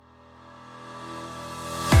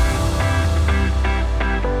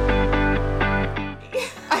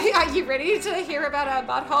ready to hear about our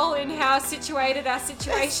butthole and how situated our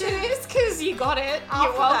situation is? Because you got it.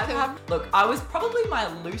 You're welcome. Look, I was probably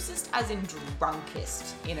my loosest as in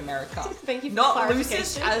drunkest in America. Thank you for Not clarification.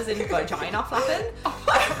 loosest as in vagina flapping.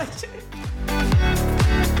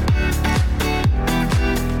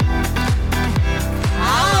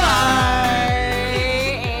 Hello.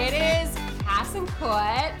 It is Cass and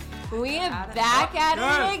Court. We are back at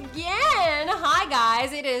it again. Hi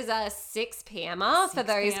guys, it is a 6 p.m. for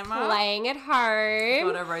those playing at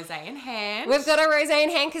home. Got a rosé in hand. We've got a rosé in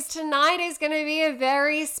hand because tonight is going to be a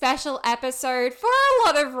very special episode for a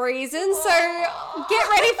lot of reasons. So get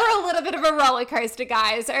ready for a little bit of a roller coaster,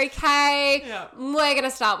 guys. Okay, Yeah. We're going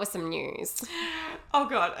to start with some news. Oh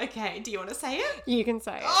God. Okay. Do you want to say it? You can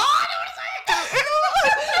say it. Oh, I don't want to say it.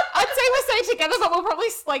 I'd say we'll say it together, but we'll probably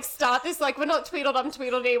start this we're not Tweedledum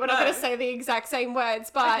Tweedledee. We're not No. going to say the exact same words,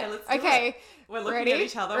 but Let's do it. We're looking Ready? at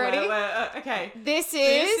each other. Ready? Okay. This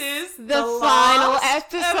is the the final last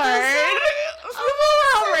episode. episode.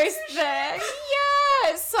 We're almost there.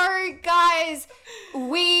 Yeah. So, guys,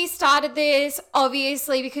 we started this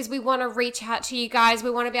obviously because we want to reach out to you guys. We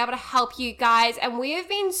want to be able to help you guys. And we have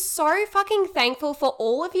been so fucking thankful for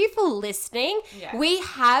all of you for listening. Yeah. We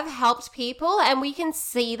have helped people and we can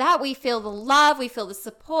see that. We feel the love. We feel the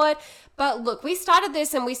support. But look, we started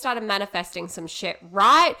this and we started manifesting some shit,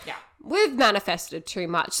 right? Yeah. We've manifested too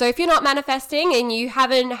much. So if you're not manifesting and you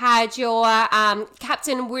haven't had your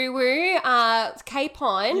Captain Woo Woo cape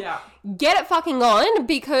on, Yeah. get it fucking on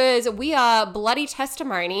because we are bloody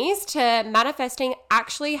testimonies to manifesting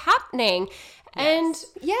actually happening. And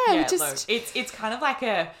Yeah, just look, it's kind of like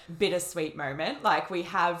a bittersweet moment. Like we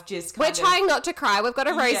have just kind we're trying not to cry. We've got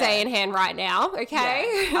a rosé Yeah. in hand right now,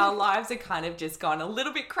 okay? Yeah. Our lives are kind of just gone a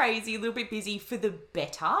little bit crazy, a little bit busy for the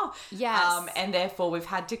better. Yes. And therefore we've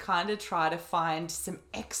had to kind of try to find some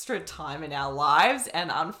extra time in our lives. And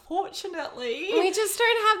unfortunately, We just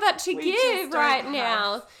don't have that to We give just don't right have-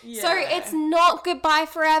 now. Yeah. So it's not goodbye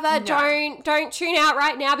forever. No. Don't tune out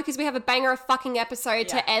right now because we have a banger of fucking episode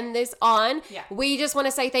Yeah. to end this on. Yeah. We just want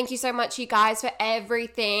to say thank you so much, you guys, for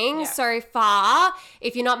everything Yeah. so far.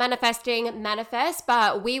 If you're not manifesting, manifest,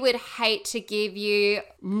 but we would hate to give you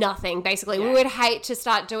nothing, basically. We Yeah. would hate to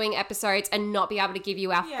start doing episodes and not be able to give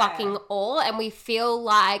you our Yeah. fucking all. And we feel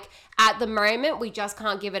like at the moment, we just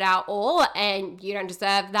can't give it our all, and you don't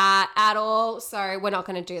deserve that at all. So we're not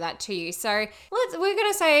going to do that to you. So we're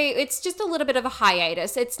going to say it's just a little bit of a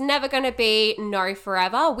hiatus. It's never going to be no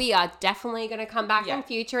forever. We are definitely going to come back Yeah. in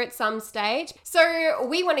future at some stage. So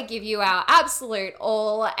we want to give you our absolute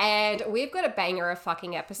all, and we've got a banger of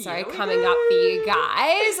fucking episode Yeah, we coming up for you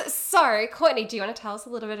guys. So Courtney, do you want to tell us a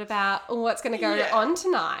little bit about what's going to go Yeah. on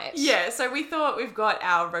tonight? Yeah, so we thought we've got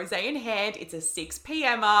our rosé in hand. It's a 6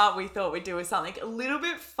 p.m. We thought we'd do something a little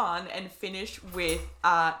bit fun and finish with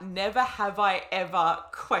never have I ever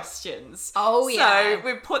questions. Oh, yeah. So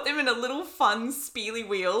we've put them in a little fun spiely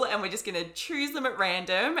wheel and we're just going to choose them at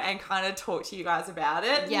random and kind of talk to you guys about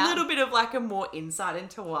it. Yeah. A little bit of like a more insight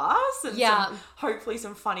into us and Yeah. hopefully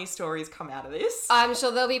some funny stories come out of this. I'm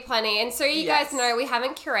sure there'll be plenty. And so you Yes. guys know we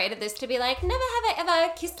haven't curated this to be like, never have I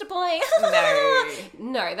ever kissed a boy. No.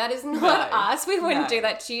 No, that is not No. us. We wouldn't No. do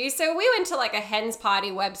that to you. So we went to like a Hens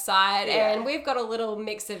Party website Yeah. and we've got a little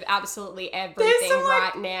mix of absolutely There's everything some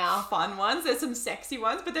right now. fun ones, there's some sexy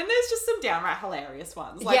ones, but then there's just some downright hilarious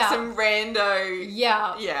ones. Like Yeah. some rando.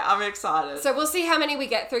 Yeah. Yeah, I'm excited. So we'll see how many we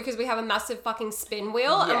get through because we have a massive fucking spin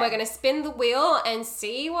wheel Yeah. and we're going to spin the wheel and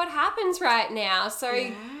see what happens right now. So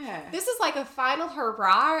yeah. this is like a final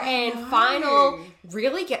hurrah and know. final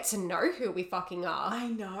really get to know who we fucking are. I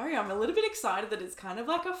know. I'm a little bit excited that it's kind of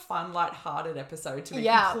like a fun, light-hearted episode, to be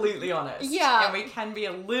Yeah. completely honest. Yeah. And we can be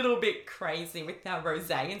a little bit crazy with our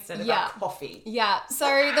rosé instead of Yeah. our coffee. Yeah, so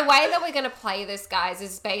the way that we're going to play this, guys,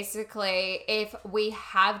 is basically if we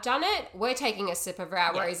have done it, we're taking a sip of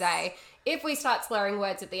our Yes. rosé. If we start slurring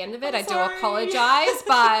words at the end of it, I'm I do sorry. apologize,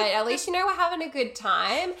 but at least you know we're having a good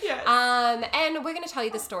time. Yes. And we're going to tell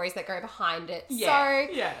you the stories that go behind it. Yeah.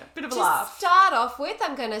 So yeah. Bit of a to laugh. start off with,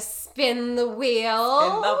 I'm going to spin the wheel.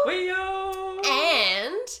 In the wheel.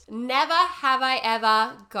 And never have I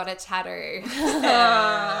ever got a tattoo.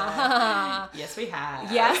 Yes, we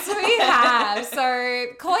have. Yes, we have. So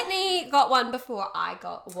Courtney got one before I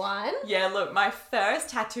got one. Yeah, look, my first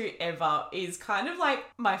tattoo ever is kind of like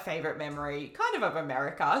my favorite memory, kind of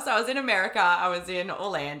America. So I was in America, I was in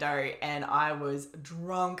Orlando, and I was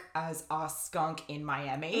drunk as a skunk in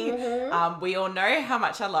Miami. We all know how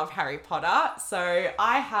much I love Harry Potter. So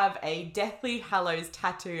I have a Deathly Hallows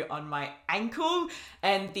tattoo on my ankle,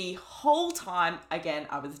 And the whole time, again,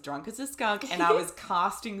 I was drunk as a skunk and I was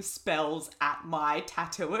casting spells at my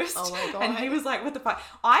tattooist. Oh my God. And he was like, what the fuck?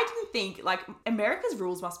 I didn't think, like, America's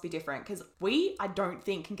rules must be different because I don't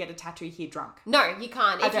think, can get a tattoo here drunk. No, you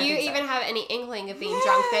can't. If don't you think so. even have any inkling of being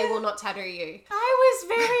drunk, they will not tattoo you. I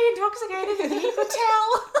was very intoxicated and he could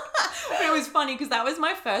tell. But it was funny because that was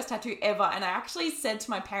my first tattoo ever. And I actually said to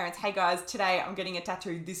my parents, hey guys, today I'm getting a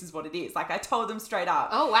tattoo. This is what it is. Like I told them straight up.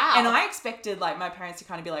 Oh, wow. And I expected like my parents to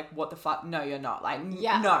kind of be like, what the fuck? No, you're not. Like,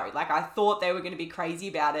 no. Like I thought they were going to be crazy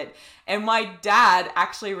about it. And my dad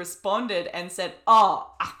actually responded and said,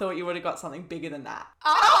 oh, I thought you would have got something bigger than that.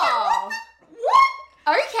 Oh. What?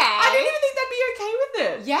 Okay. I didn't even think they'd be okay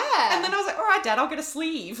with it. Yeah. And then I was like, all right, Dad, I'll get a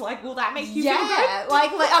sleeve. Like, will that make you feel good? Yeah. Like,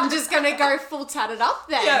 I'm just going to go full tatted up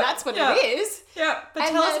then. Yeah, That's what yeah. it is. Yeah. But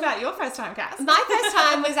And tell us then- about your first time, Cass. My first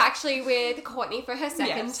time was actually with Courtney for her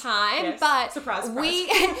second Yes. time, Yes. but Surprise, surprise. we,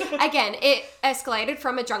 again, it escalated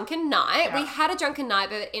from a drunken night. Yeah. We had a drunken night,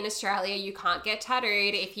 but in Australia, you can't get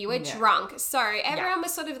tattooed if you were Yeah. drunk. So everyone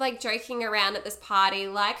was sort of like joking around at this party,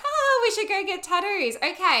 like, oh, we should go get tattoos.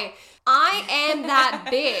 Okay, I am that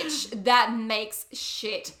bitch that makes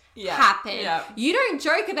shit Yeah. happen. Yeah. You don't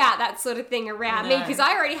joke about that sort of thing around me No. because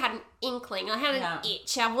I already had an inkling. I had an Yeah.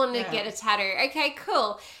 itch. I wanted Yeah. to get a tattoo. Okay,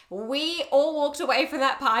 cool. We all walked away from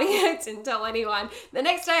that party. I didn't tell anyone. The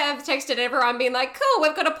next day I've texted everyone being like, cool,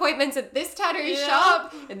 we've got appointments at this tattoo Yeah.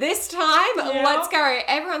 shop this time. Yeah. Let's go.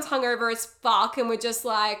 Everyone's hungover as fuck and we're just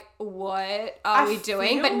like, what are I we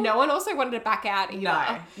doing? But feel- no one also wanted to back out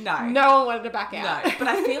either. No. No one wanted to back out. No, but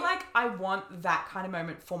I feel like I want that kind of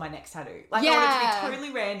moment for my next tattoo. Like, I want it to Yeah. be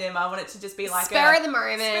totally random. I want it to just be like Spur of the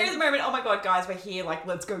moment. Spur of the moment. Oh my God, guys, we're here. Like,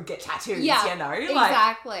 let's go get tattoos. Yeah, You know? Like,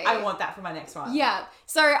 exactly. I want that for my next one. Yeah.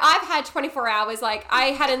 So I've had 24 hours. Like, I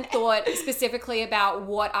hadn't thought specifically about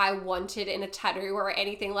what I wanted in a tattoo or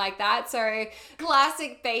anything like that. So,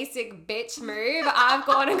 classic basic bitch move. I've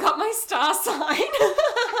gone and got my star sign.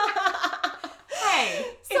 Hey,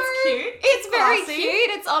 So, it's cute. It's very classy. cute.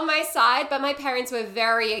 It's on my side, but my parents were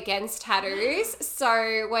very against tattoos.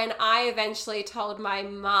 So when I eventually told my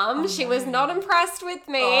mum, she was not impressed with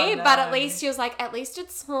me. Oh, But at no. least she was like, at least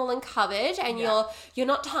it's small and covered, and Yeah. you're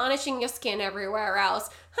not tarnishing your skin everywhere else.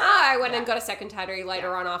 I went and Yeah. got a second tattoo later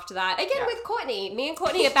Yeah. on after that. Again Yeah. with Courtney. Me and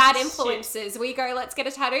Courtney are bad Shit. influences. We go, let's get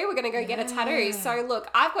a tattoo. We're gonna go get a tattoo. So look,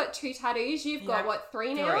 I've got 2 tattoos. You've got Yeah. what,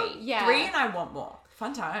 3 now? 3. Yeah. 3 and I want more.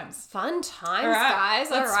 Fun times. Fun times, All right. guys.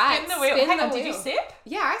 Let's All right. spin the wheel. Spin Hang the on, did you wheel. sip?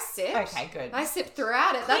 Yeah, I sipped. Okay, good. I sipped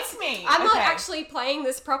throughout it. Click me. I'm not Okay. actually playing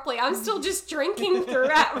this properly. I'm still just drinking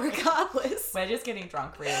throughout regardless. We're just getting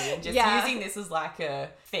drunk, really, and just Yeah. using this as like a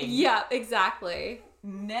thing. Yeah, exactly.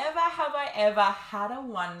 Never have I ever had a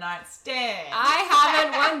one-night stand. I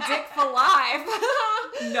haven't won dick for life.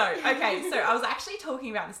 No. Okay, so I was actually talking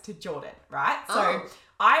about this to Jordan, right? So Oh.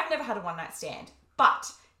 I've never had a one-night stand,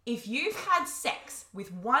 but if you've had sex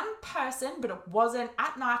with one person, but it wasn't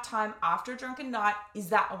at nighttime after a drunken night, is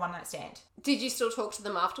that a one-night stand? Did you still talk to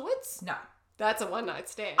them afterwards? No. That's a one night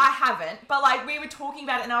stand. I haven't, but like we were talking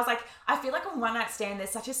about it and I was like, I feel like a one night stand,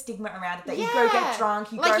 there's such a stigma around it that you go get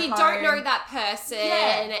drunk, you like go you home. don't know that person.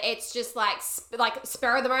 Yeah. It's just like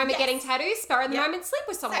spur of the moment Yes. getting tattoos, spur of the Yep. moment sleep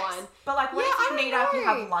with Sex. someone. But like what Yeah, if you I don't meet up, you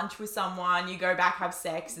know. have lunch with someone, you go back, have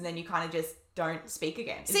sex, and then you kind of just don't speak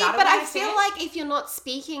again. Is See, that a but I one-night feel stand? like if you're not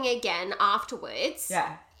speaking again afterwards,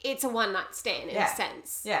 Yeah. it's a one night stand in Yeah. a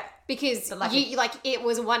sense. Yeah. Because But like you like it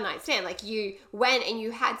was a one night stand. Like you went and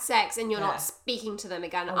you had sex and you're Yeah. not speaking to them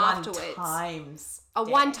again A afterwards. A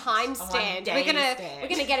One time A stand. one-day We're stand.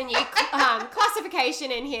 gonna get a new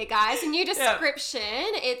classification in here, guys. A new description.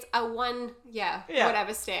 It's a one Yeah.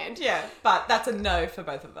 whatever stand. Yeah, but that's a no for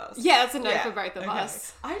both of us. Yeah, that's a no Yeah. for both of Okay.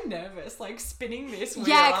 us. I'm nervous, like spinning this wheel.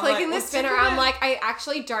 Yeah, I'm clicking like, the what's spinner. gonna- I'm like, I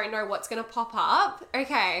actually don't know what's gonna pop up.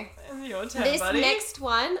 Okay. Your turn, This buddy. next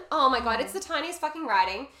one, oh my god, it's the tiniest fucking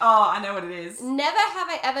writing. Oh, I know what it is. Never have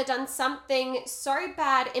I ever done something so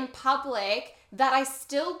bad in public that I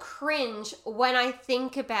still cringe when I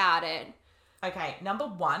think about it. Okay, number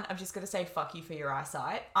 1, I'm just going to say fuck you for your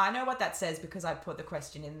eyesight. I know what that says because I put the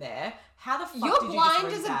question in there. How the fuck You're did you blind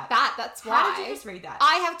just as read a that? bat, that's why. How did you just read that?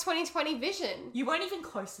 I have 20/20 vision. You weren't even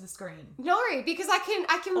close to the screen. No, because I can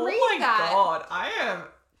Oh read my that. god, I am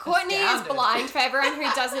Courtney astounded. is blind for everyone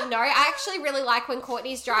who doesn't know. I actually really like when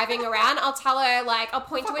Courtney's driving around, I'll tell her, like, I'll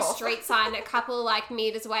point to a Fuck off. street sign a couple, like,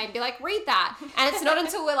 meters away and be like, read that. And it's not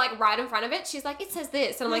until we're, like, right in front of it, she's like, it says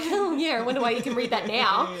this. And I'm like, oh, yeah, I wonder why you can read that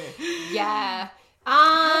now. Yeah.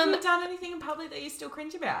 Have you done anything in public that you still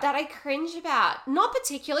cringe about? that I cringe about. Not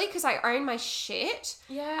particularly because I own my shit.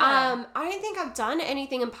 Yeah. I don't think I've done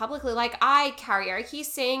anything in publicly. Like, I karaoke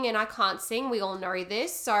sing and I can't sing. We all know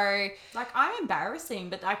this. So, Like, I'm embarrassing,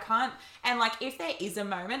 but I can't. And, like, if there is a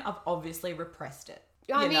moment, I've obviously repressed it.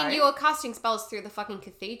 I know? you were casting spells through the fucking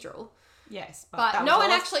cathedral. Yes. But that no was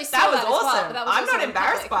one awesome. actually saw that. Was that as well, awesome. but that was I'm also not in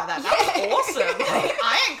embarrassed public. by that. That was awesome. Like, I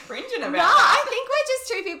ain't cringing about No, that. I think we're just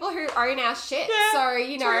two people who own our shit. Yeah, So,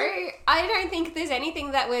 you know, true. I don't think there's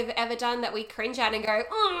anything that we've ever done that we cringe at and go,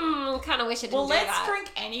 kind of wish I didn't Well, do let's that. drink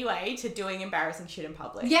anyway to doing embarrassing shit in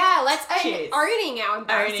public. Yeah, let's Cheers. owning our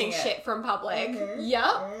embarrassing Owning it. shit from public. Mhm.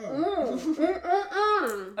 Yep.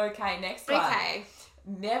 Okay, next one. Okay.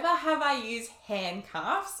 Never have I used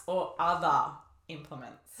handcuffs or other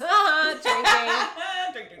implements. Drinking.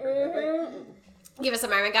 Give us a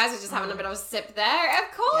moment, guys. We're just having a bit of a sip there.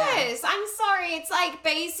 Of course. I'm sorry. It's like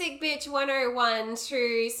basic bitch 101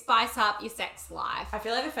 to spice up your sex life. I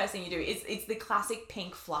feel like the first thing you do is it's the classic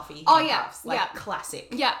pink fluffy Oh, yeah, handcuffs. Like, yeah. classic.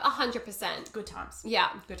 Yeah, 100%. Good times. Yeah.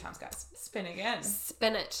 Good times, guys. Spin again.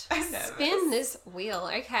 Spin it. I'm nervous. Spin this wheel.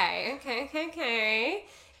 Okay.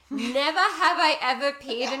 Never have I ever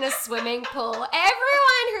peed in a swimming pool.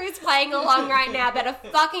 Everyone who's playing along right now better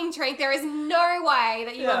fucking drink. There is no way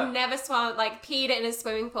that you Yeah. have never peed in a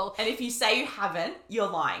swimming pool. And if you say you haven't, you're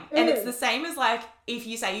lying. And it's the same as like if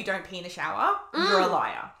you say you don't pee in the shower, you're a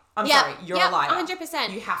liar. I'm sorry, you're a liar.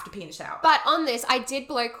 100%. You have to pee in the shower. But on this, I did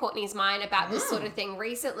blow Courtney's mind about this sort of thing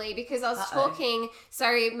recently because I was talking, so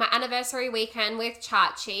my anniversary weekend with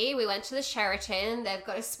Chachi, we went to the Sheraton, they've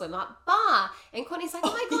got a swim up bar. And Courtney's like,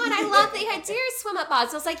 oh my God, I love the idea of swim up bars.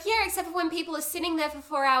 I was like, yeah, except for when people are sitting there for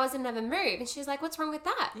 4 hours and never move. And she was like, what's wrong with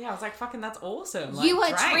that? Yeah, I was like, fucking that's awesome. Like, You are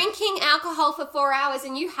drank. drinking alcohol for 4 hours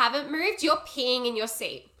and you haven't moved, you're peeing in your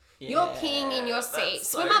seat. You're peeing in your seat. that's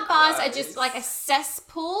so Swim up bars are gross. just like a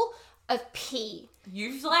cesspool of pee.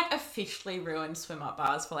 You've like officially ruined swim up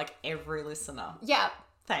bars for like every listener. Yeah.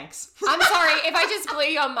 Thanks. I'm sorry if I just blew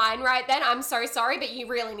your mind right then. I'm so sorry, but you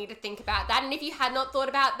really need to think about that. And if you had not thought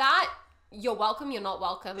about that, you're welcome. You're not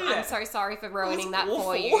welcome. Yeah. I'm so sorry for ruining that That's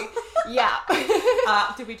for awful. you. Yeah.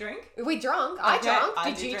 Did we drink? We drunk. I Okay, drunk. I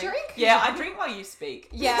Did do you drink? Yeah, I drink while you speak.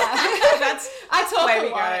 Yeah. That's I talk where a we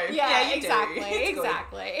lot. go. Yeah, you do. exactly. It's good.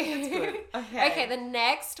 Exactly. It's good. Okay. Okay, the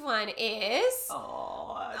next one is.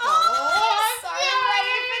 Oh, I'm so so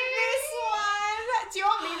ready for this one. Do you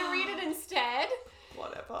want me to read it instead?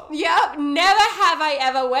 Whatever. Yep, never have I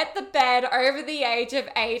ever wet the bed over the age of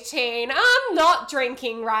 18. I'm not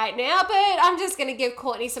drinking right now, but I'm just going to give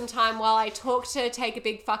Courtney some time while I talk to take a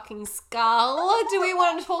big fucking skull. Do we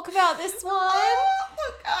want to talk about this one?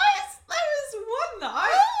 Look, guys, there was one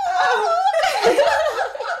night.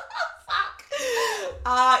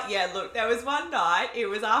 Yeah, look, there was one night. It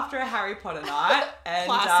was after a Harry Potter night. And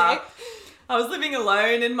Classic. I was living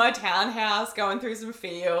alone in my townhouse, going through some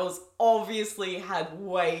feels, obviously had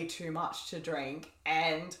way too much to drink,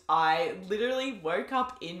 and I literally woke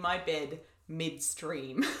up in my bed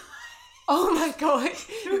midstream. Oh my God.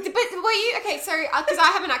 But were you, okay, so, because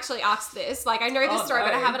I haven't actually asked this, like I know the Oh, story,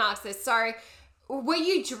 but I no. haven't asked this. So, were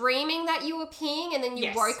you dreaming that you were peeing and then you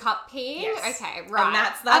Yes. woke up peeing? Yes. Okay, right. And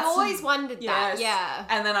that's I've always wondered Yes. that, yeah.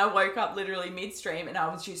 And then I woke up literally midstream and I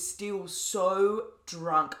was just still so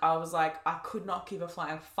drunk. I was like, I could not give a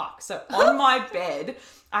flying fuck. So on my bed,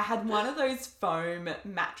 I had one of those foam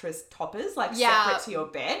mattress toppers, like Yeah. separate to your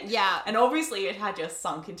bed. Yeah. And obviously it had just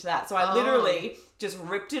sunk into that. So I Oh. literally just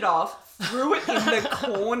ripped it off, threw it in the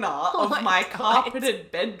corner Oh of my my God.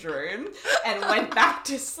 carpeted bedroom and went back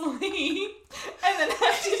to sleep. And then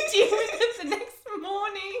had to deal with it the next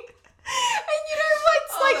morning. And you know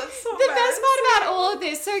what's Oh, like that's so the best part embarrassing. about all of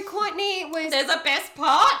this? So Courtney was There's a best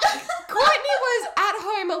part. Courtney was at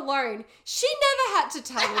home alone. She never had to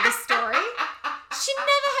tell me the story. She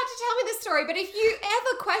never had to tell me the story. But if you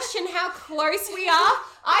ever question how close we are,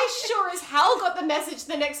 I sure as hell got the message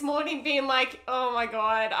the next morning being like, oh my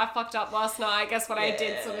God, I fucked up last night. Guess what I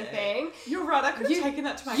did, sort of thing. You're right, I could have taken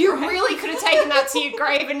that to my You grave. really could have taken that to your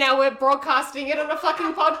grave and now we're broadcasting it on a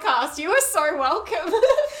fucking podcast. You are so welcome.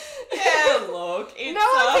 Yeah, look. It's, No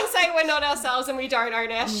one can say we're not ourselves and we don't own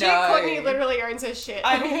our shit. No. Courtney literally owns her shit.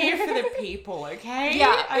 I'm here for the people, okay?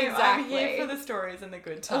 Yeah, I'm exactly. here for the stories and the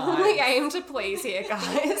good times. We aim to please here,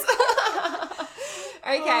 guys.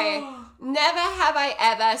 Okay. Never have I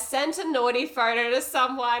ever sent a naughty photo to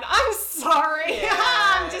someone. I'm sorry. Yeah.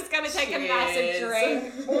 I'm just going to take a massive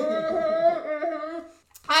Cheers. drink.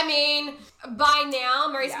 I I mean, by now,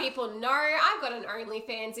 most Yeah. people know I've got an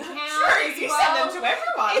OnlyFans account True, as you well. send them to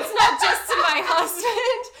everyone. It's not just to my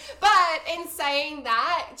husband. But in saying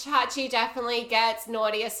that, Chachi definitely gets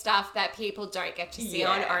naughtier stuff that people don't get to see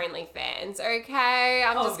on OnlyFans. Okay?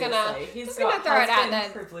 I'm just gonna He's gonna got throw it out husband there.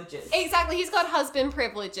 privileges. Exactly, he's got husband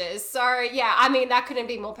privileges. So yeah, I mean that couldn't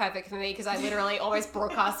be more perfect for me because I literally almost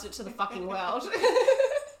broadcast it to the fucking world.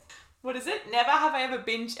 What is it? Never have I ever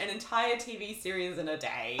binged an entire TV series in a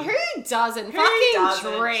day. Who doesn't? Who fucking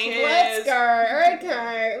doesn't? drink. Cheers. Let's go.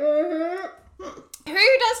 Okay. Who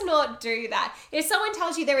does not do that? If someone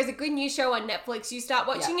tells you there is a good new show on Netflix, you start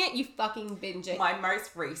watching it, you fucking binge it. My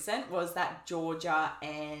most recent was that Georgia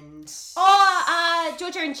and...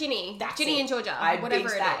 Georgia and Ginny. That's Ginny it. and Georgia. I whatever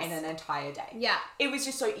binged it that is. in an entire day. Yeah. It was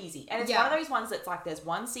just so easy. And it's Yeah. one of those ones that's like there's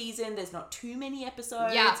one season, there's not too many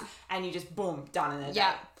episodes, Yeah. and you just, boom, done in a day.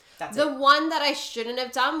 Yeah. That's The it. one that I shouldn't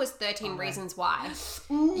have done was 13 Reasons Why.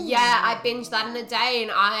 Yeah, I binged that in a day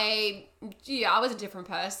and I was a different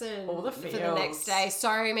person All the for the feels. next day.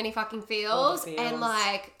 So many fucking All feels. the And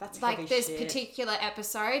feels. That's heavy there's shit. particular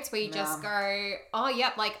episodes where you just No. go, oh,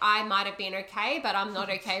 yep, like I might have been okay, but I'm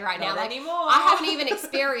not okay right now. Not Like anymore. I haven't even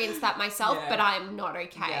experienced that myself, Yeah. but I'm not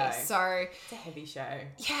okay. No. So It's a heavy show.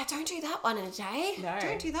 yeah, don't do that one in a day. No.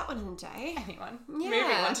 Don't do that one in a day. Anyone? Yeah.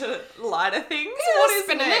 Moving on to lighter things. Yeah, What is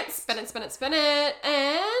spin next? spin it.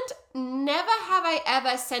 And never have I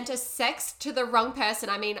ever sent a sext to the wrong person.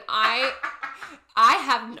 I mean, I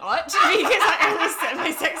have not because I only sent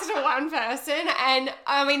my sex to one person. And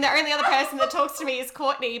I mean, the only other person that talks to me is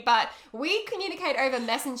Courtney, but we communicate over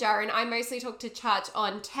Messenger and I mostly talk to Church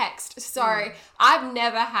on text. So I've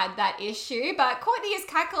never had that issue, but Courtney is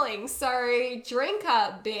cackling. So drink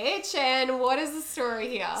up, bitch. And what is the story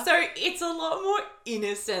here? So it's a lot more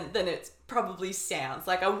innocent than it probably sounds.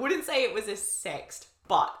 Like I wouldn't say it was a sext,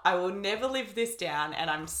 but I will never live this down. And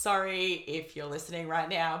I'm sorry if you're listening right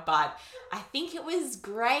now, but I think it was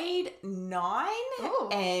grade 9 Ooh.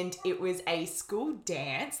 and it was a school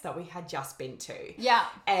dance that we had just been to. Yeah.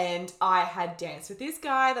 And I had danced with this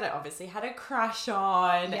guy that I obviously had a crush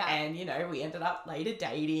on. Yeah. And, you know, we ended up later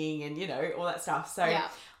dating and, you know, all that stuff. So Yeah.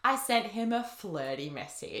 I sent him a flirty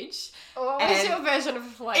message. What was And your version of a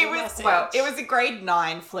flirty It was message? it was a grade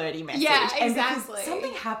 9 flirty message. Yeah, And because exactly.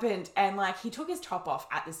 something happened and like he took his top off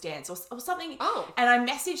at this dance or something. Oh. And I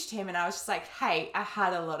messaged him and I was just like, hey, I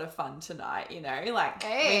had a lot of fun tonight, you know, like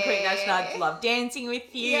Hey. wink, wink, nudge, nudge, love dancing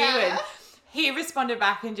with you. Yeah. And he responded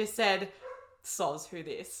back and just said, soz, who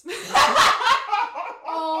this?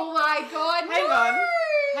 Oh my god,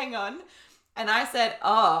 Hang on. And I said,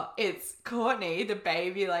 oh, it's Courtney, the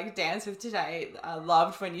babe you like danced with today. I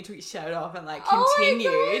loved when you took your shirt off and like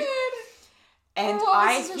continued. Oh And What was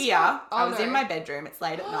I his hear, response? I Oh, was no. in my bedroom, it's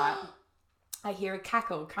late at night. I hear a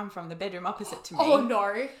cackle come from the bedroom opposite to me. Oh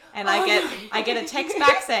no. And I get a text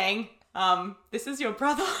back saying, this is your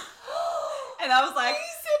brother. And I was like,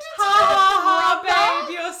 ha ha,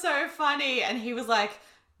 babe, you're so funny. And he was like,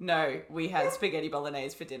 no, we had spaghetti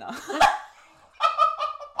bolognese for dinner.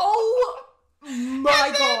 Oh my And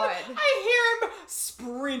then god. I hear him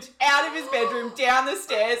sprint out of his bedroom down the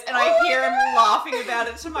stairs and I hear him laughing about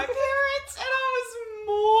it to my parents and I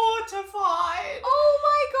was mortified. Oh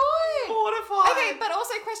my god. Mortified. Okay, but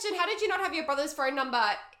also question, how did you not have your brother's phone number?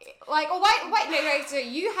 Like, oh wait, no, so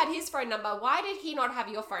you had his phone number. Why did he not have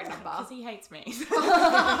your phone number? Because he hates me.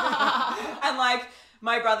 And like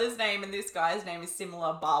my brother's name and this guy's name is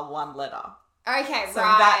similar bar one letter. Okay, So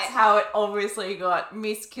right. that's how it obviously got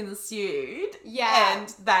misconstrued. Yeah. And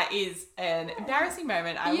that is an embarrassing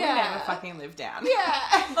moment I will Yeah. never fucking live down. Yeah.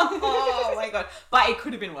 Oh my god. But it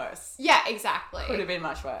could have been worse. Yeah, exactly. Could have been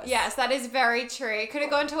much worse. Yes, that is very true. It could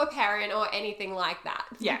have gone to a parent or anything like that.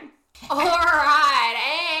 Yeah. All right,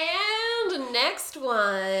 and next one.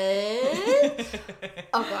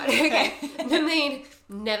 Oh god. Okay. I mean,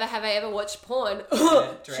 never have I ever watched porn.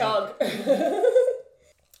 Chug.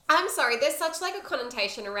 I'm sorry. There's such like a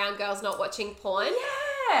connotation around girls not watching porn.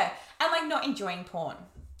 Yeah. And like not enjoying porn.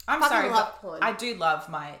 I'm Fucking sorry, love but porn. I do love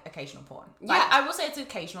my occasional porn. Like, Yeah. I will say it's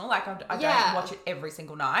occasional. Like I Yeah. don't watch it every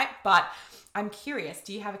single night, but I'm curious.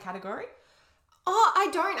 Do you have a category? Oh, I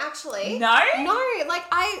don't actually. No? No, like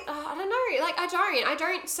I don't know. Like I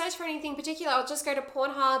don't search for anything particular. I'll just go to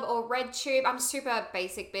Pornhub or RedTube. I'm super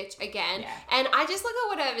basic bitch again. Yeah. And I just look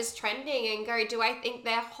at whatever's trending and go, do I think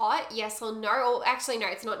they're hot? Yes or no? Or actually no,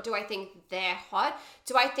 it's not do I think they're hot?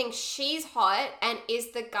 Do I think she's hot? And is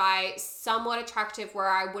the guy somewhat attractive where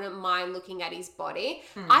I wouldn't mind looking at his body?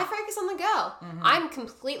 I focus on the girl. I'm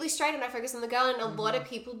completely straight and I focus on the girl, and a lot of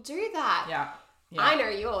people do that. Yeah. I know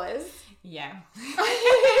yours. Yeah.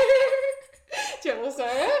 Do you want to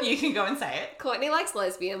say it? You can go and say it. Courtney likes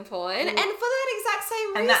lesbian porn, and for that exact same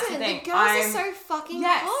reason, And that's the thing, girls are so fucking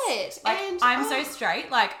hot. Like, and I'm so straight.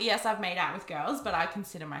 Like, yes, I've made out with girls, but I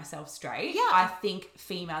consider myself straight. Yeah. I think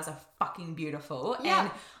females are fucking beautiful. Yeah.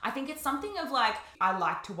 And I think it's something of like, I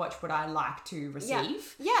like to watch what I like to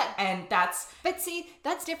receive. Yeah. And that's... But see,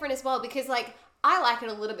 that's different as well because like I like it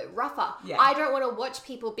a little bit rougher. Yeah. I don't want to watch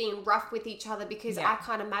people being rough with each other because Yeah. I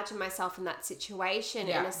can't imagine myself in that situation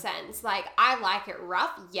Yeah. in a sense. Like I like it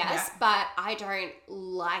rough, yes, Yeah. but I don't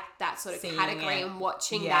like that sort of Seeing category it. and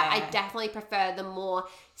watching Yeah. that. I definitely prefer the more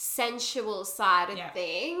sensual side of Yeah.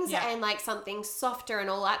 things Yeah. and like something softer and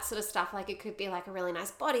all that sort of stuff. Like it could be like a really nice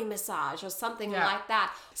body massage or something Yeah. like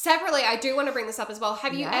that. Separately, I do want to bring this up as well.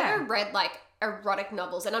 Have you Yeah. ever read like erotic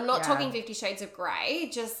novels? And I'm not Yeah. talking 50 Shades of Grey,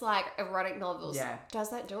 just like erotic novels. Yeah. Does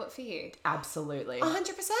that do it for you? Absolutely.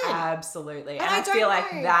 100%. Absolutely. And And I I feel don't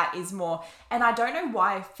like know. that is more... And I don't know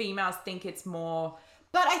why females think it's more...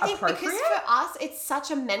 But I think because appropriate? for us, it's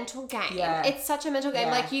such a mental game. Yeah. It's such a mental game.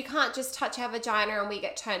 Yeah. Like you can't just touch our vagina and we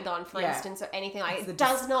get turned on, for Yeah. instance, or anything like It's it. the It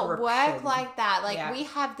does not work description. like that. Like Yeah. we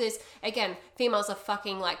have this, again, females are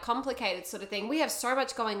fucking like complicated sort of thing. We have so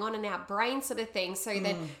much going on in our brain sort of thing. So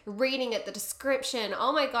then reading it, the description,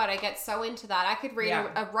 oh my God, I get so into that. I could read Yeah.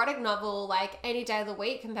 an erotic novel like any day of the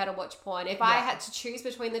week compared to watch porn. If I Yeah. had to choose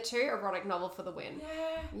between the two, erotic novel for the win.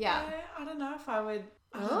 Yeah. Yeah. I don't know if I would...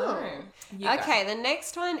 I don't Oh. know. You go. Okay, the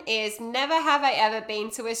next one is never have I ever been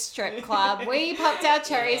to a strip club. We popped our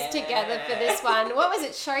cherries together for this one. What was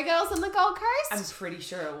it? Showgirls on the Gold I'm Coast? pretty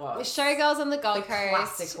sure it was. Showgirls on the Gold The Coast.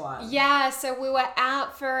 classic one. Yeah, so we were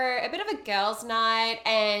out for a bit of a girls' night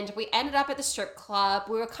and we ended up at the strip club.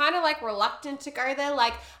 We were kind of like reluctant to go there.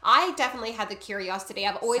 Like, I definitely had the curiosity.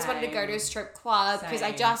 I've always wanted to go to a strip club because I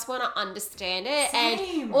Same. just want to understand it. And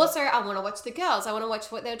Same. also, I want to watch the girls. I want to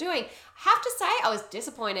watch what they're doing. Have to say, I was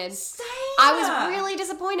disappointed. Same. I was really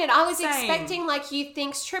disappointed. I was Same. expecting, like, you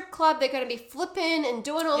think strip club, they're going to be flipping and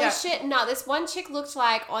doing all this Yeah. shit. No, this one chick looked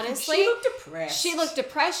like, honestly, She looked depressed. she looked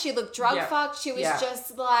depressed. She looked drug Yeah. fucked. She was Yeah.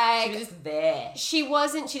 just like, She was just there. she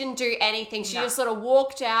didn't do anything. She No. just sort of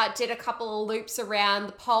walked out, did a couple of loops around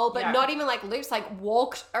the pole, but Yeah. not even like loops, like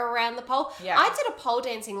walked around the pole. Yeah. I did a pole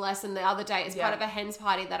dancing lesson the other day as Yeah. part of a hens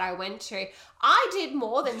party that I went to. I did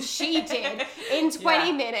more than she did in 20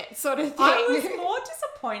 Yeah. minutes sort of thing. I was more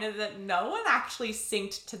disappointed that no one actually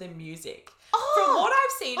synced to the music. Oh, From what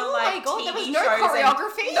I've seen on oh like my God, TV there was no shows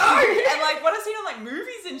choreography. and, no, and like what I've seen on like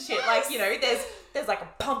movies and shit, like you know, there's like a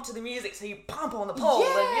pump to the music, so you pump on the pole,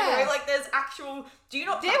 and you Yeah. know, like there's actual. Do you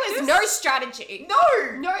not? There was practice? no strategy.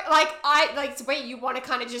 No. No, like it's where you want to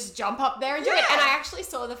kind of just jump up there and do it. Yeah. And I actually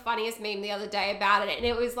saw the funniest meme the other day about it, and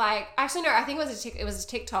it was like, actually no, I think it was a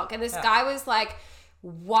TikTok, and this guy was like,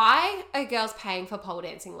 why are girls paying for pole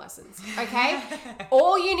dancing lessons? Okay,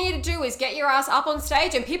 all you need to do is get your ass up on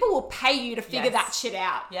stage, and people will pay you to figure Yes. that shit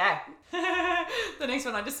out. Yeah. The next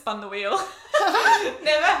one, I just spun the wheel.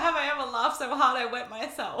 Never have I ever laughed so hard I wet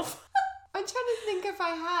myself. I'm trying to think if I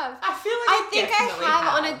have. I feel like I think I definitely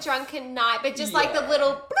have on a drunken night, but just like the Yeah.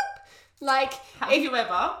 little bloop. Like Have if you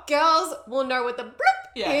ever? girls will know what the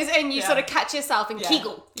bloop Yeah. is, and you Yeah. sort of catch yourself and Yeah.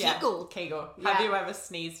 kegel. Yeah. Kegel. Kegel. Yeah. Have you ever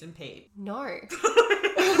sneezed and peed? No.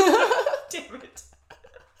 Damn it.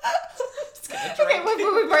 Just gonna Okay, drink.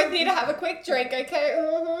 we both need to have a quick drink,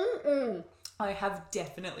 okay? I have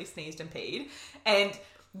definitely sneezed and peed. And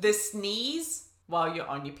the sneeze while you're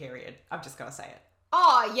on your period, I've just got to say it.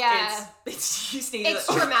 Oh, yeah. It's you sneeze. It's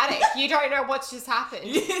traumatic. You don't know what's just happened.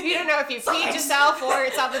 You don't know if you peed yourself or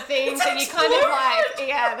it's other things, and you kind of like,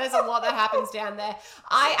 yeah, there's a lot that happens down there.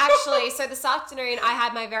 I actually, so this afternoon, I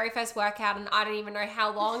had my very first workout, and I didn't even know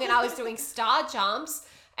how long, and I was doing star jumps,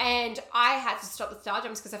 and I had to stop the star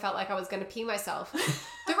jumps because I felt like I was going to pee myself.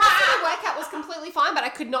 The rest of the workout was completely fine, but I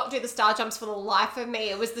could not do the star jumps for the life of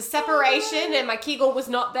me. It was the separation, and my Kegel was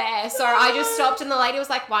not there, so I just stopped, and the lady was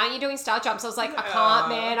like, why aren't you doing star jumps? I was like, I can't,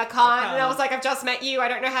 man, I can't. And I was like, I've just met you. I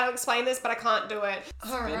don't know how to explain this, but I can't do it. All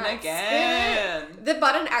Spin right, again. spin it. The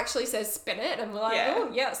button actually says spin it, and we're like, Yeah. oh,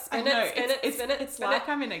 yes, I spin know, it, spin it, spin it, It's spin like it.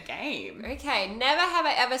 I'm in a game. Okay, never have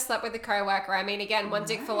I ever slept with a co-worker. I mean, again, one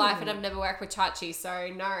dick for life, and I've never worked with Chachi, so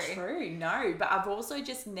no. True, no, but I've also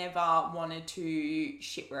just never wanted to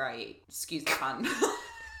shit where I eat. Excuse the pun.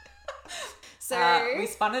 So We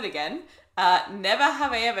spun it again. Never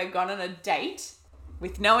have I ever gone on a date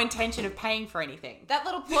with no intention of paying for anything. that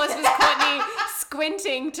little pause was Courtney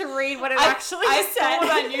squinting to read what it actually I said. thought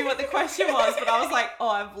I knew what the question was, but I was like, oh,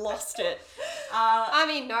 I've lost it. I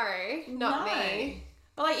mean, no, not No. me.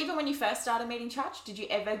 But like, even when you first started meeting Chach, did you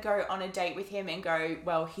ever go on a date with him and go,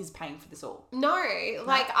 well, he's paying for this all? No,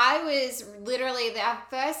 like I was literally, our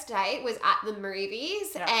first date was at the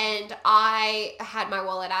movies and I had my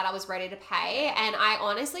wallet out. I was ready to pay and I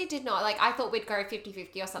honestly did not, like I thought we'd go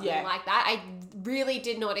 50-50 or something like that. I really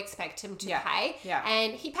did not expect him to pay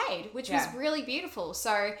and he paid, which was really beautiful.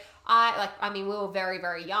 So we were very,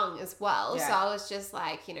 very young as well. So I was just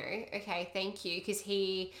like, you know, okay, thank you. Because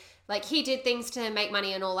he did things to make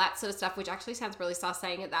money and all that sort of stuff, which actually sounds really sus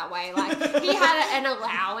saying it that way. Like, he had an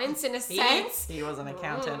allowance in a sense. He was an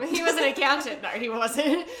accountant. He was an accountant. No, he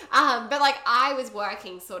wasn't. But, like, I was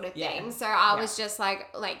working sort of thing. So I was just like,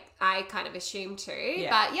 I kind of assumed too.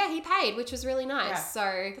 Yeah. But, yeah, he paid, which was really nice. Yeah.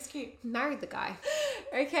 So, that's cute. Married the guy.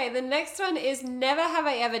 Okay, the next one is never have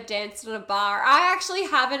I ever danced in a bar. I actually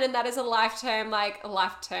haven't, and that is a lifetime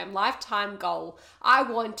goal. I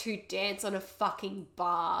want to dance on a fucking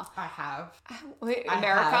bar. I have.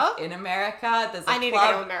 America? In America. There's a I need club,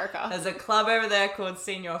 to go to America. There's a club over there called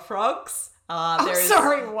Senor Frogs.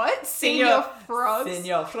 Sorry, what? Senor Frogs?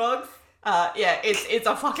 Senor Frogs. It's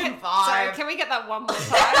a fucking vibe. Sorry, can we get that one more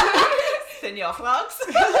time? Senor Frogs.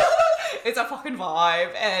 It's a fucking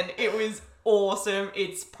vibe and it was awesome.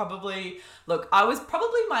 It's probably, I was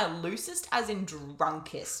probably my loosest as in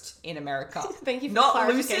drunkest in America. Thank you for Not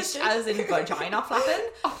clarification. loosest as in vagina flapping.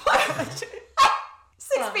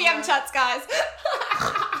 6 p.m. chats, guys.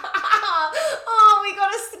 Oh, we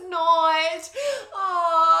got a snort.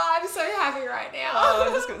 Oh, I'm so happy right now. Oh,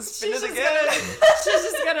 I'm just going to spin it again. She's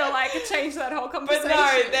just going to change that whole conversation.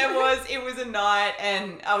 But no, it was a night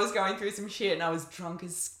and I was going through some shit and I was drunk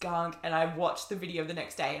as skunk and I watched the video the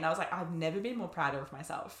next day and I was like, I've never been more proud of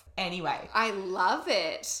myself. Anyway. I love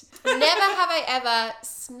it. Never have I ever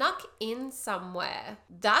snuck in somewhere.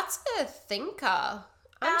 That's a thinker.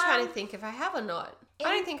 I'm trying to think if I have or not.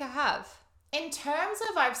 I don't think I have. In terms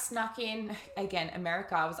of I've snuck in, again,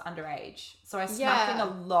 America, I was underage. So I snuck in a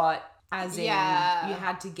lot, as in you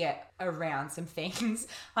had to get around some things.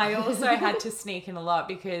 I also had to sneak in a lot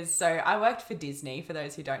because, I worked for Disney, for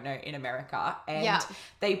those who don't know, in America. And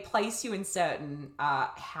they place you in certain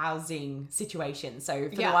housing situations. So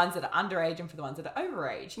for the ones that are underage and for the ones that are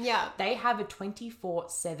overage, they have a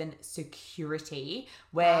 24/7 security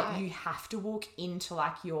where you have to walk into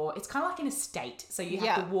it's kind of like an estate. So you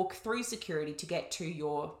have to walk through security to get to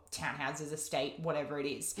your townhouses, estate, whatever it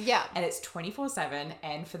is. Yeah. And it's 24/7.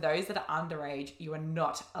 And for those that are underage, you are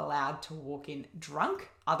not allowed to walk in drunk.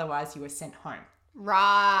 Otherwise, you are sent home.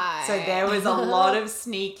 Right. So there was a lot of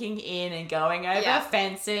sneaking in and going over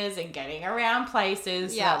fences and getting around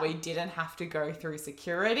places so that we didn't have to go through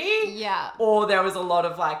security. Yeah. Or there was a lot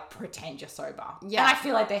of pretend you're sober. Yeah. And I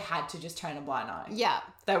feel like they had to just turn a blind eye. Yeah.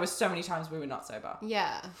 There was so many times we were not sober.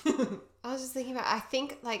 Yeah. I was just thinking about, I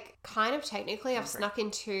think kind of technically I've snuck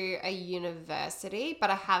into a university, but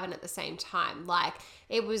I haven't at the same time.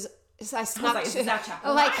 It was, I snuck is that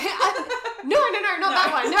chapel? No, not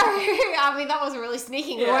that one. No, I mean, that wasn't really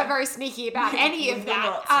sneaking. We weren't very sneaky about any of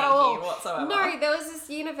that at all. Whatsoever. No, there was this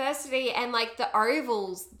university and the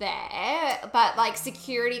ovals there, but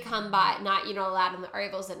security come by at night. You're not allowed in the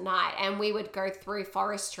ovals at night, and we would go through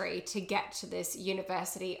forestry to get to this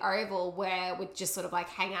university oval where we'd just sort of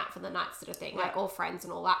hang out for the night, sort of thing, all friends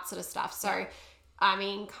and all that sort of stuff. So. I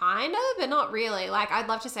mean, kind of, but not really. I'd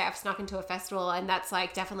love to say I've snuck into a festival and that's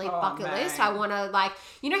definitely bucket list. I want to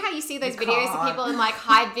you know how you see those videos of people in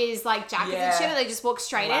high-vis jackets and shit and they just walk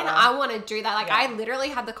straight in? I want to do that. I literally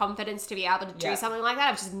have the confidence to be able to do something like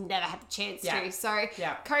that. I've just never had the chance to. So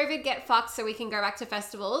COVID get fucked so we can go back to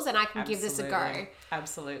festivals and I can give this a go.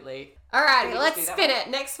 Absolutely. Alright, let's spin it.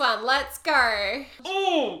 Next one. Let's go.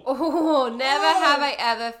 Oh, never have I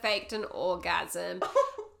ever faked an orgasm.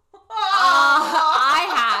 I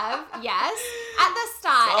have, yes, at the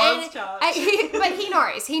start, but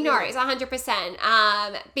he knows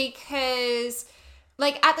 100%, because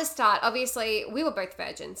at the start, obviously we were both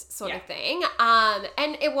virgins sort of thing,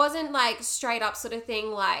 and it wasn't straight up sort of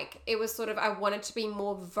thing, it was sort of, I wanted to be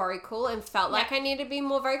more vocal and felt like I needed to be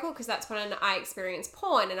more vocal because that's when I experienced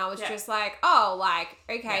porn and I was just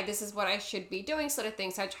okay, this is what I should be doing sort of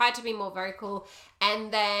thing, so I tried to be more vocal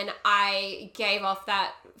and then I gave off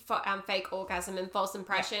that fake orgasm and false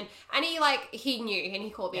impression and he knew and he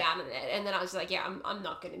called me out on it and then I was I'm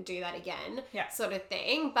not going to do that again sort of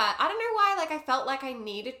thing, but I don't know why I felt like I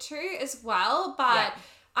needed to as well, but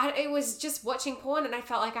it was just watching porn and I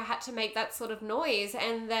felt like I had to make that sort of noise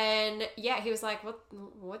and then he was like,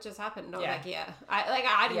 what just happened? I was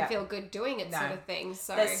I didn't feel good doing it sort of thing.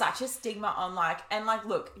 So there's such a stigma on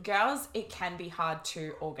look, girls, it can be hard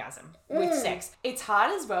to orgasm with sex. It's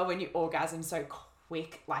hard as well when you orgasm so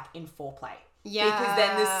quick, like in foreplay. Yeah. Because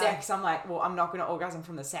then the sex, I'm like, well, I'm not going to orgasm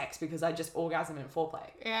from the sex because I just orgasm in foreplay.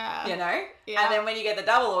 Yeah. You know? Yeah. And then when you get the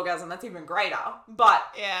double orgasm, that's even greater. But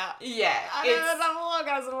Yeah. yeah, It's a double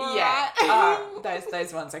orgasm, all yeah. right.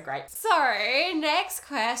 Those ones are great. So, next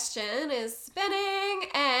question is spinning,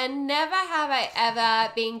 and never have I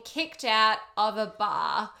ever been kicked out of a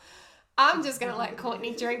bar. I'm just going to let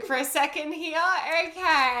Courtney drink for a second here. Okay.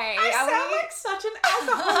 I sound like such an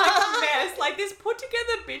alcoholic mess. Like this put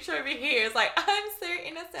together bitch over here is like, I'm so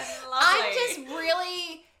innocent and lovely. I'm just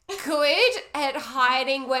really good at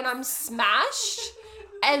hiding when I'm smashed.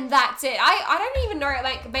 And that's it. I don't even know,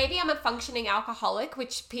 like, maybe I'm a functioning alcoholic,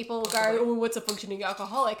 which people go, oh, what's a functioning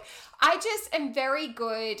alcoholic? I just am very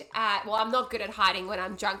good at, well, I'm not good at hiding when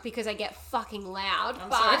I'm drunk because I get fucking loud. I'm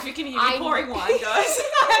but sorry if you can hear me pouring wine, guys.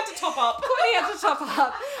 I have to top up. I have to top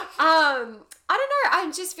up. I don't know.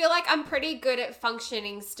 I just feel like I'm pretty good at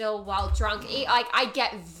functioning still while drunk. Like, I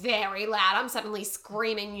get very loud. I'm suddenly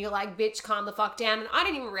screaming. You're like, bitch, calm the fuck down. And I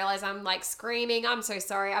didn't even realize I'm like screaming. I'm so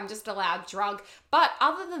sorry. I'm just a loud drunk. But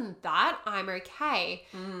other than that, I'm okay.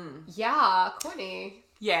 Yeah, Courtney.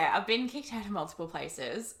 Yeah, I've been kicked out of multiple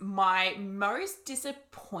places. My most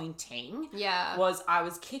disappointing was I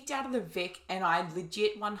was kicked out of the Vic and I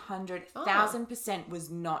legit 100,000%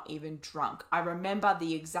 was not even drunk. I remember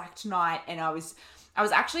the exact night and I was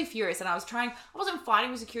actually furious and I wasn't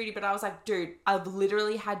fighting with security, but I was like, dude, I've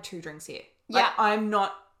literally had 2 drinks here. Like, I'm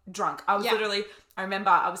not drunk. I was literally, I remember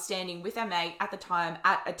I was standing with a mate at the time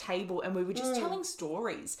at a table and we were just telling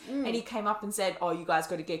stories. And he came up and said, oh, you guys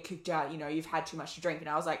got to get kicked out. You know, you've had too much to drink. And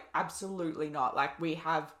I was like, absolutely not. Like, we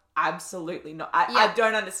have absolutely not. I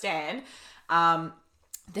don't understand.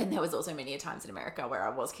 Then there was also many times in America where I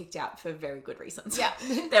was kicked out for very good reasons. Yeah.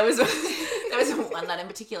 there was one night in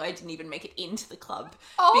particular I didn't even make it into the club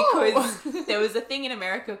because there was a thing in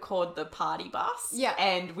America called the party bus. Yeah.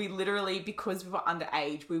 And we literally, because we were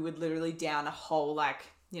underage, we would literally down a whole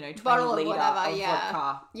 20 bottle litre of whatever,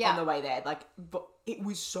 vodka on the way there. Like, it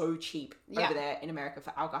was so cheap over there in America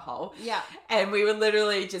for alcohol. Yeah. And we would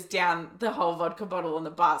literally just down the whole vodka bottle on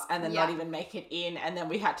the bus and then not even make it in. And then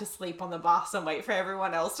we had to sleep on the bus and wait for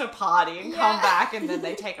everyone else to party and come back and then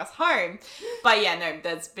they take us home. But yeah, no,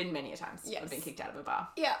 there's been many a times I've been kicked out of a bar.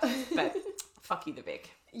 Yeah. But fuck you, the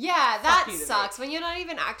Vic. Yeah, that sucks. When you're not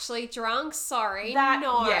even actually drunk, sorry.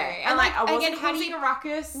 No. Yeah. And I wasn't causing a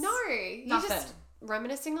ruckus. No. You're just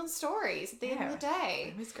reminiscing on stories at the end of the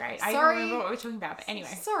day. It was great. I don't remember what we were talking about, but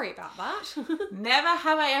anyway. Sorry about that. Never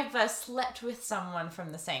have I ever slept with someone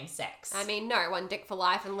from the same sex. I mean, no, one dick for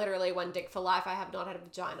life, and literally one dick for life. I have not had a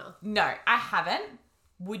vagina. No, I haven't.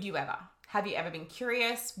 Would you ever? Have you ever been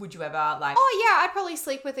curious? Would you ever Oh yeah, I'd probably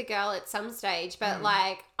sleep with a girl at some stage, but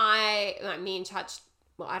me and Church,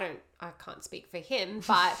 well, I can't speak for him,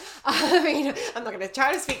 but I mean, I'm not going to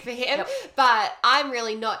try to speak for him, but I'm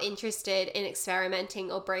really not interested in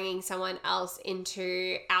experimenting or bringing someone else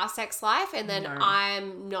into our sex life. And then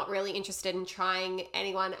I'm not really interested in trying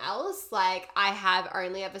anyone else. Like, I have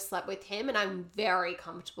only ever slept with him and I'm very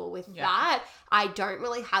comfortable with that. I don't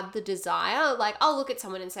really have the desire. Like, I'll look at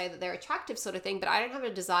someone and say that they're attractive sort of thing, but I don't have a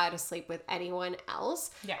desire to sleep with anyone else.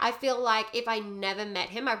 Yeah. I feel like if I never met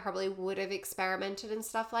him, I probably would have experimented and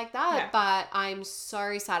stuff like that. Yeah. But I'm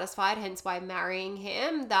so satisfied, hence why marrying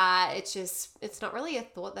him, that it's not really a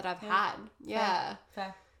thought that I've had. Yeah.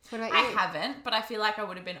 Fair. What about you? I haven't, but I feel like I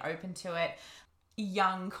would have been open to it.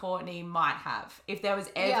 Young Courtney might have. If there was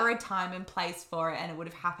ever a time and place for it and it would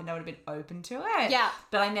have happened, I would have been open to it. Yeah.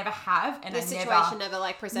 But I never have. And the situation never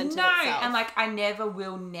presented itself. No, and I never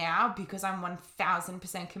will now because I'm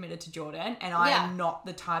 1000% committed to Jordan and I am not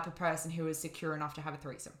the type of person who is secure enough to have a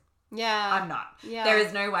threesome. Yeah. I'm not. Yeah. There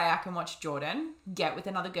is no way I can watch Jordan get with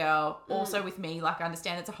another girl, also with me. Like, I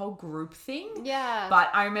understand it's a whole group thing. Yeah. But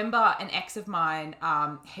I remember an ex of mine,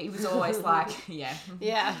 he was always like,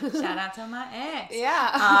 shout out to my ex.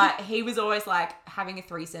 Yeah. He was always like, having a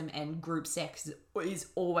threesome and group sex is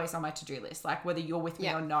always on my to-do list. Like, whether you're with me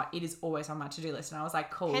or not, it is always on my to-do list. And I was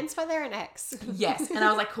like, cool. Hence why they're an ex. Yes. And I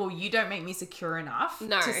was like, cool, you don't make me secure enough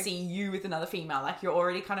to see you with another female. Like, you're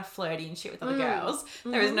already kind of flirty and shit with other girls.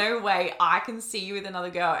 There is no way I can see you with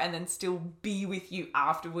another girl and then still be with you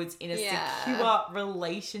afterwards in a secure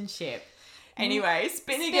relationship. Anyway,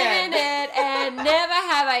 spin again. It, and never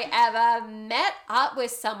have I ever met up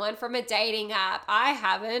with someone from a dating app. I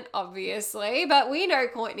haven't, obviously, but we know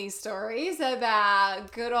Courtney's stories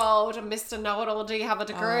about good old Mr. Know-it-all, do you have a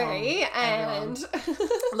degree?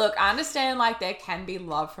 Look, I understand like there can be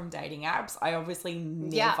love from dating apps. I obviously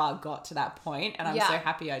never got to that point, and I'm so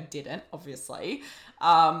happy I didn't, obviously. But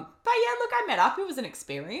yeah, look, I met up. It was an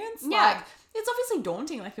experience. Yeah. Like, it's obviously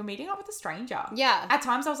daunting. Like, you're meeting up with a stranger. Yeah. At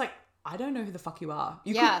times I was like, I don't know who the fuck you are.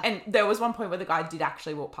 Yeah. And there was one point where the guy did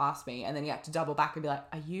actually walk past me, and then he had to double back and be like,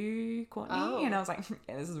 are you Courtney? Oh. And I was like,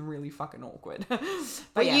 yeah, this is really fucking awkward. Were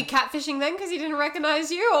But yeah. you catfishing then because he didn't recognize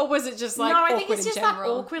you, or was it just like No, I awkward think it's in just like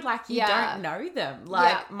general? awkward, like you Yeah. don't know them.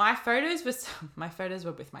 Like Yeah. my photos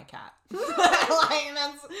were with my cat. Like,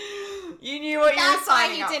 that's, you knew what you were That's why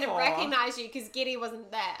signing he up didn't for. recognize you, because Giddy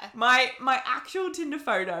wasn't there. My actual Tinder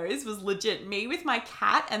photos was legit me with my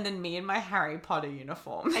cat and then me in my Harry Potter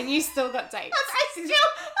uniform. And you still got dates. That's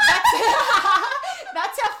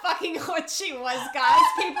That's how fucking hot she was, guys.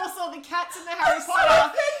 People saw the cats in the Harry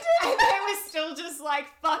Potter, and they were still just like,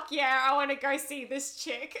 fuck yeah, I want to go see this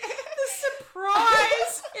chick. the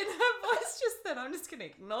surprise in her voice just then. I'm just going to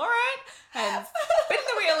ignore it and spin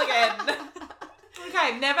the wheel again.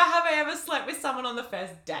 Okay, never have I ever slept with someone on the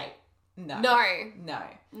first date. No.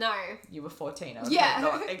 No. You were 14. I was Yeah. like,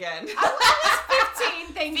 not again. I was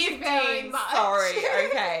 15, thank you very 15, much. sorry.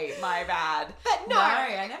 Okay, my bad. But no.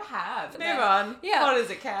 I never have. Move No. on. Yeah. What is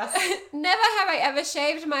it, Cass? Never have I ever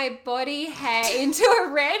shaved my body hair into a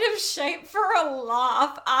random shape for a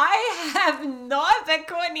laugh. I have not, but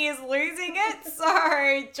Courtney is losing it,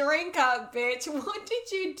 so drink up, bitch. What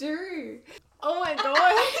did you do? Oh my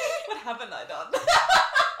god. What haven't I done?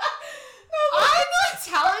 I'm not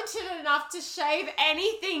talented enough to shave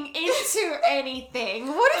anything into anything.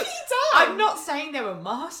 What have you done? I'm not saying they were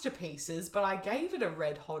masterpieces, but I gave it a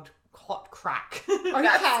red hot crack.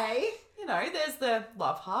 Okay. You know, there's the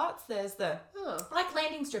love hearts, there's the, Oh. like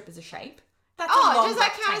landing strip as a shape. That's a Oh, long does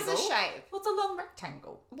that count as a rectangle. shape? Well, it's a long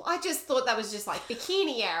rectangle. Well, I just thought that was just like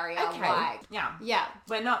bikini area. Okay. Like, Yeah. yeah.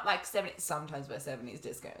 We're not like 70s, sometimes we're 70s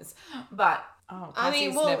discos. But, I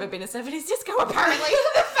mean, well- never been a 70s disco apparently.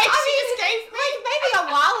 The face I she just gave me. Maybe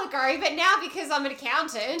a while ago, but now because I'm an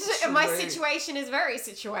accountant, my True. situation is very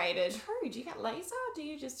situated. True. Do you get laser? Do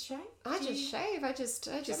you just shave? I Do just you- shave. I just.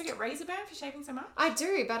 Do you ever get razor burn for shaving so much? I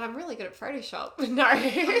do, but I'm really good at Photoshop. No.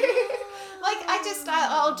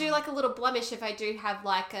 I'll do like a little blemish if I do have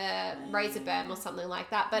like a razor burn or something like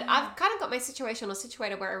that. But I've kind of got my situation all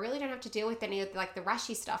situated where I really don't have to deal with any of like the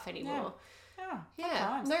rashy stuff anymore.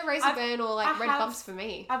 Yeah. No razor burn or like red bumps for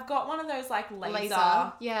me. I've got one of those like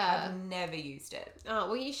laser. Yeah. I've never used it. Oh,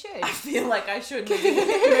 well, you should. I feel like I should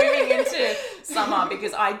moving into summer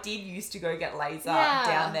because I did used to go get laser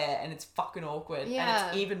down there and it's fucking awkward. Yeah. And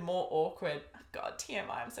it's even more awkward. God,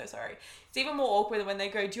 TMI, I'm so sorry. It's even more awkward when they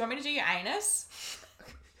go, do you want me to do your anus?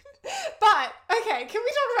 But, okay, can we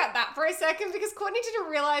talk about that for a second? Because Courtney didn't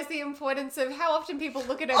realize the importance of how often people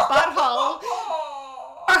look at her butthole.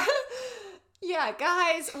 Yeah,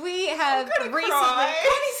 guys, we have recently...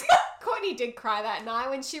 Courtney did cry that night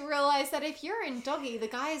when she realized that if you're in doggy, the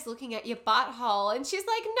guy is looking at your butthole, and she's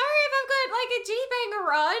like, no, if I've got like a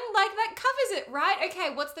G-banger on, like that covers it, right?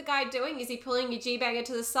 Okay, what's the guy doing? Is he pulling your G-banger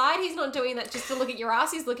to the side? He's not doing that just to look at your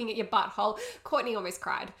ass, he's looking at your butthole. Courtney almost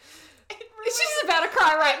cried. She's about to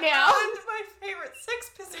cry right now. It's my favourite sex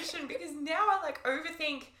position because now I like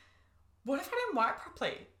overthink, what if I didn't wipe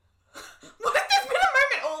properly? What if there's been a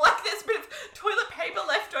moment or like there's a bit of toilet paper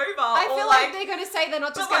left over? I or feel like they're going to say they're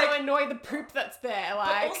not just but going to like- annoy the poop that's there.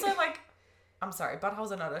 Like, But also like, I'm sorry,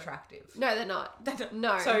 buttholes are not attractive. no, they're not.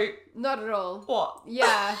 No, So not at all. what?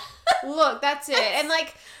 Yeah. Look, that's it. And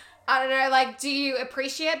like, I don't know, like, do you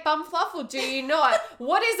appreciate bum fluff or do you not?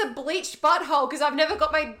 What is a bleached butthole? Because I've never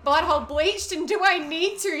got my butthole bleached and do I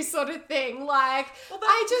need to sort of thing. Like,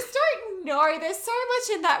 I just don't know. There's so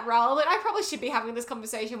much in that realm. And I probably should be having this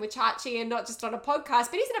conversation with Chachi and not just on a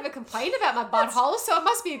podcast, but he's never complained about my butthole, so it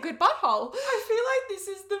must be a good butthole. I feel like this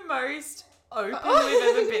is the most open we've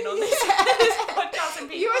ever been on this podcast. And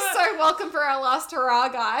people You are so welcome for our last hurrah,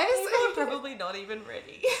 guys. are probably not even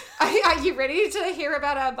ready. Are you ready to hear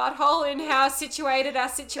about our butthole and how situated our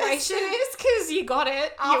situation is? Because you got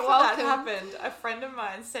it. You're After that welcome. happened, a friend of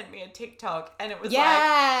mine sent me a TikTok and it was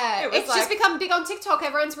Yeah, it was it's just like- become big on TikTok.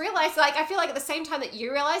 Everyone's realized, like, I feel like at the same time that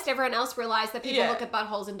you realized, everyone else realized that people Yeah. look at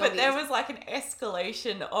buttholes and But doggies. there was like an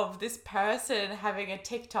escalation of this person having a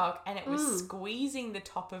TikTok and it was squeezing the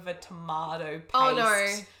top of a tomato paste Oh, no.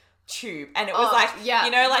 tube. And it was Oh, like, yeah.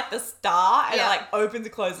 you know, like the star and Yeah. it like opens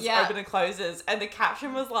and closes, Yeah. open and closes. And the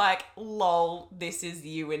caption was like, lol, this is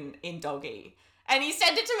you in doggy. And he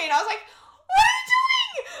sent it to me and I was like, what are you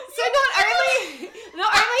doing? So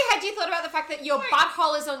not only had you thought about the fact that your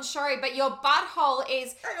butthole is on show, but your butthole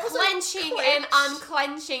is I also clenching and clenched.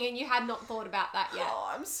 unclenching, and you had not thought about that yet.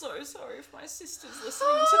 Oh, I'm so sorry if my sister's listening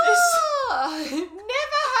to this.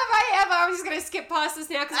 Never have I ever. I'm just going to to skip past this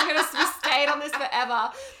now because we're going to stay on this forever.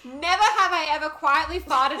 Never have I ever quietly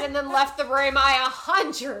farted and then left the room. I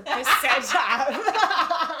 100%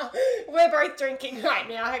 have. We're both drinking right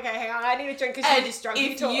now. Okay, hang on. I need a drink because you're just drunk.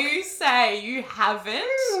 If you say you haven't,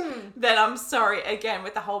 then I'm sorry. Again,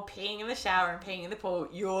 with the whole peeing in the shower and peeing in the pool,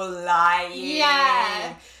 you're lying.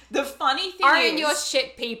 Yeah. The funny thing Own your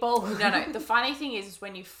shit, people. No. The funny thing is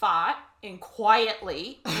when you fart in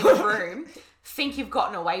quietly in a room, think you've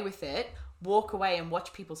gotten away with it, walk away and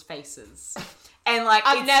watch people's faces. And like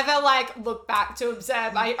I've never looked back to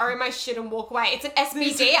observe. I own my shit and walk away. It's an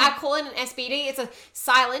SBD. I call it an SBD. It's a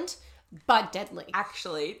silent but deadly.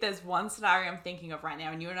 Actually, there's one scenario I'm thinking of right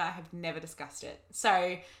now, and you and I have never discussed it.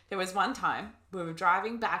 So there was one time we were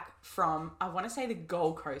driving back from, I want to say the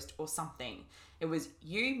Gold Coast or something. It was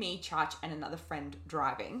you, me, Church, and another friend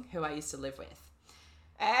driving who I used to live with.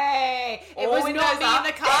 Hey, it All was windows not me up.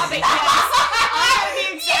 in the car, but yes, I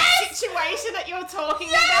have the exact situation that you're talking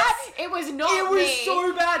about. It was not me. It was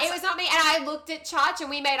so bad. It was not me, and I looked at Church and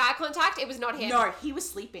we made eye contact. It was not him. No, he was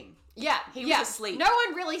sleeping. Yeah, He was asleep. No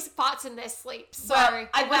one really farts in their sleep, so Well,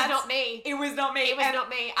 it was not me. It was not me. It was not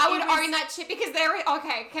me. I would it was- own that shit because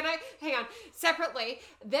okay, can I, hang on, separately,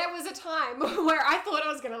 there was a time where I thought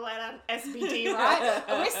I was going to let out an SBD, right?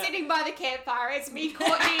 And we're sitting by the campfire, it's me,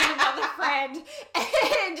 Courtney, and another friend,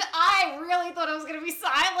 and I really thought I was going to be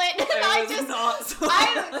silent, and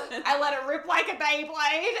I let it rip like a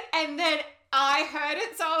Beyblade, and then I heard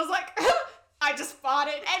it, so I was like, I just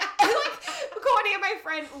farted, and Courtney and my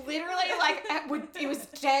friend literally it was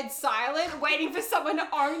dead silent, waiting for someone to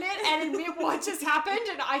own it and admit what just happened,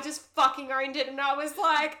 and I just fucking owned it, and I was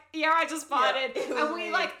like, yeah, I just farted, and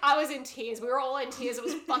we I was in tears. We were all in tears. It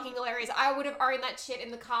was fucking hilarious. I would have owned that shit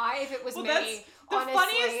in the car if it was me. The honestly.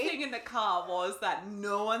 funniest thing in the car was that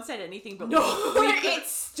no one said anything, but it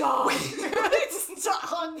stunk. It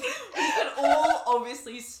stunk. we could all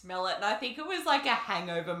obviously smell it, and I think it was like a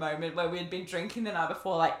hangover moment where we'd been drinking the night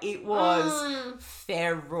before. Like it was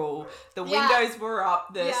feral. The windows were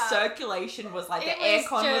up. The circulation was like the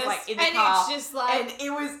aircon was like in the car, and it's just like, and it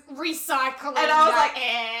was recycling. And I was like,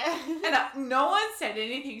 air. and no one said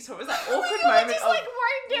anything, so it was like awkward We were moment. just rolled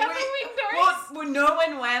down the windows. Well, no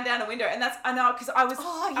one wound down a window, and I know because I was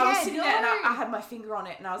sitting there and I had my finger on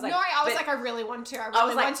it, and I was like, I really want to. I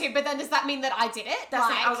really want to, but then does that mean that I did it? That's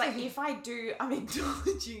I was like, if I do, I'm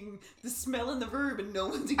acknowledging the smell in the room, and no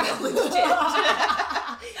one's acknowledged it.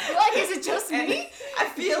 You're like, is it just me? I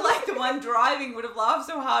feel like the one driving would have laughed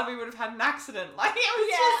so hard we would have had an accident. Like it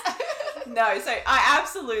was just no. So I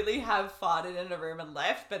absolutely have farted in a room and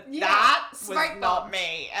left, but that was not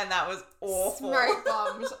me, and that was awful. Smoke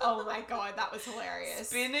bombs. Oh my god, that was hilarious.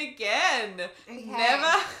 Spin again. Okay. Never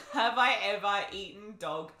have I ever eaten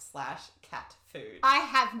dog/cat food. I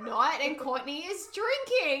have not, and Courtney is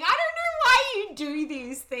drinking. I don't know why you do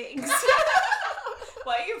these things.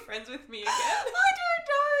 Why are you friends with me again? I don't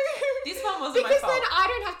know. This one wasn't because my fault. then I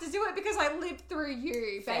don't have to do it because I lived through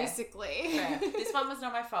you, Fair. basically. Fair. This one was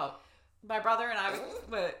not my fault. My brother and I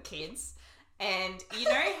were kids, and you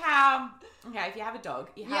know how, if you have a dog,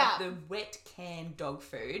 you have the wet canned dog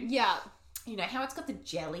food. Yeah. You know how it's got the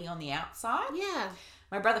jelly on the outside? Yeah.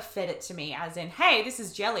 My brother fed it to me as in, hey, this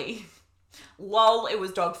is jelly. Lol, it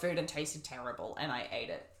was dog food and tasted terrible, and I ate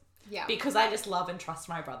it. Yeah. Because I just love and trust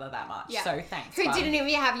my brother that much. Yeah. So thanks. Who bud. didn't even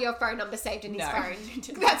have your phone number saved in his No.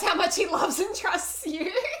 phone. That's how much he loves and trusts you.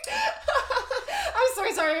 I'm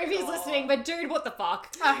so sorry if he's listening, but dude, what the fuck?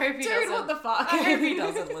 I hope he doesn't. Dude, what the fuck? I hope he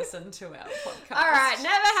doesn't listen to our podcast. All right, never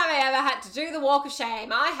have I ever had to do the walk of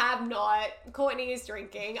shame. I have not. Courtney is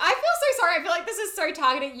drinking. I feel so sorry. I feel like this is so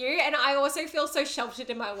targeted at you, and I also feel so sheltered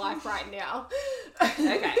in my life right now.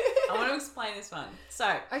 Okay, I want to explain this one.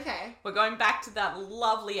 So, Okay. we're going back to that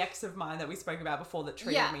lovely ex of mine that we spoke about before that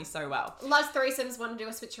treated Yeah. me so well. Loves threesomes, want to do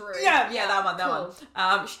a switcheroo. Yeah, that one.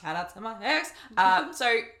 Cool. Shout out to my ex.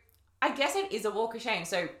 So, I guess it is a walk of shame.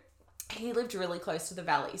 So, he lived really close to the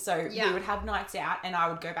valley. So, we would have nights out, and I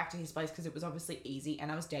would go back to his place because it was obviously easy,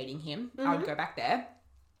 and I was dating him. I would go back there.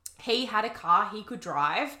 He had a car he could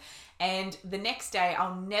drive, and the next day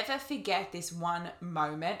I'll never forget this one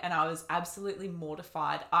moment, and I was absolutely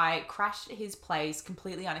mortified. I crashed at his place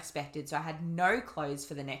completely unexpected, so I had no clothes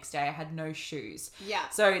for the next day. I had no shoes. Yeah.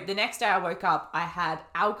 So the next day I woke up, I had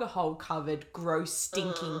alcohol covered gross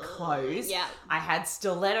stinking clothes. Yeah. I had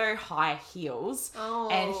stiletto high heels. Oh.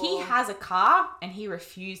 And he has a car, and he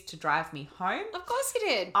refused to drive me home. Of course he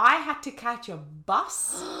did. I had to catch a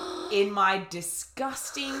bus in my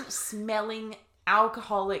disgusting smelling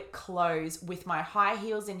alcoholic clothes with my high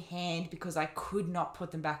heels in hand because I could not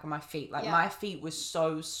put them back on my feet. Like my feet were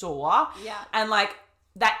so sore. Yeah. And like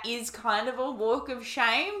that is kind of a walk of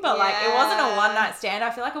shame, but like it wasn't a one night stand. I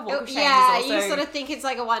feel like a walk of shame is also... you sort of think it's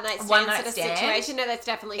like a one night stand situation. No, that's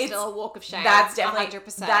definitely still a walk of shame. That's definitely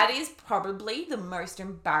 100%. That is probably the most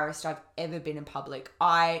embarrassed I've ever been in public.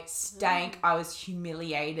 I stank. I was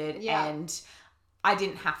humiliated and I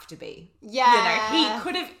didn't have to be. Yeah. You know, he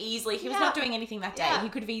could have easily, he was not doing anything that day. He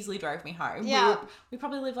could have easily drove me home. Yeah. We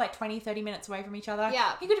probably live like 20, 30 minutes away from each other.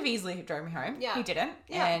 Yeah. He could have easily drove me home. Yeah. He didn't.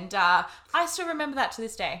 Yeah. And I still remember that to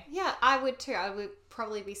this day. Yeah, I would too. I would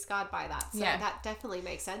probably be scarred by that. So that definitely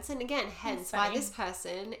makes sense. And again, hence why this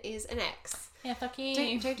person is an ex. Yeah, fuck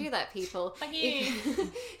you. Don't do that, people. Fuck you.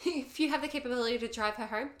 If you have the capability to drive her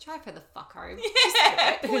home, drive her the fuck home.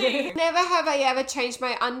 Yeah, please. Never have I ever changed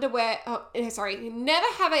my underwear. Never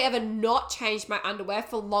have I ever not changed my underwear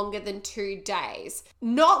for longer than 2 days.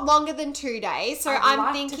 Not longer than 2 days. So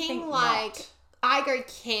I'm thinking like... I go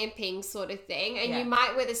camping sort of thing, and you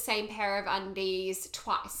might wear the same pair of undies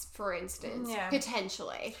twice, for instance,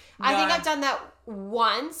 potentially. No. I think I've done that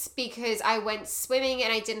once because I went swimming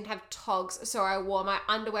and I didn't have togs, so I wore my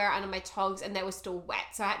underwear under my togs and they were still wet.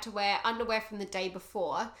 So I had to wear underwear from the day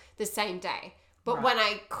before the same day. But when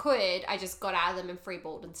I could, I just got out of them and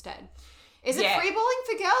freeballed instead. Is it free balling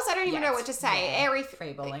for girls? I don't even know what to say.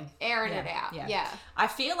 Free balling. Airing it out. Yeah. I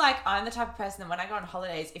feel like I'm the type of person that when I go on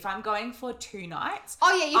holidays, if I'm going for 2 nights, you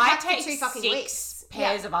I pack take for 2 fucking 6 weeks.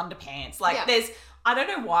 pairs of underpants. Like there's, I don't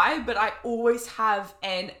know why, but I always have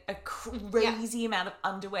a crazy amount of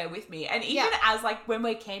underwear with me. And even as like when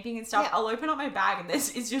we're camping and stuff, I'll open up my bag and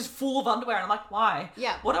it's just full of underwear. And I'm like, why?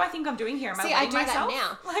 Yeah. What do I think I'm doing here? Am I I do myself?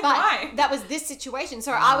 that now. Like, but why? That was this situation.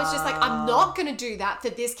 So I was just like, I'm not going to do that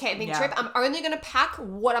for this camping trip. I'm only going to pack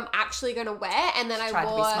what I'm actually going to wear. And then I tried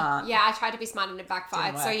to be smart. Yeah, I tried to be smart and it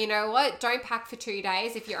backfired. So you know what? Don't pack for 2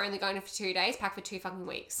 days. If you're only going for 2 days, pack for 2 fucking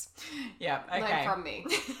weeks. Yeah, okay. Learn from me.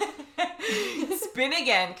 Spin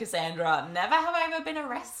again, Cassandra. Never have I ever been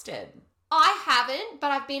arrested. I haven't,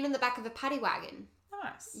 but I've been in the back of a paddy wagon.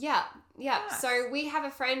 Nice. Yeah. Nice. So we have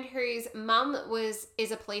a friend whose mum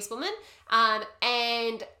is a policewoman,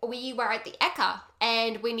 and we were at the Ekka,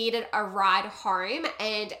 and we needed a ride home,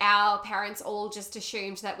 and our parents all just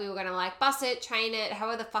assumed that we were going to like bus it, train it,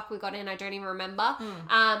 however the fuck we got in, I don't even remember.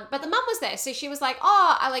 But the mum was there, so she was like,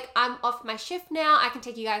 "Oh, I'm off my shift now. I can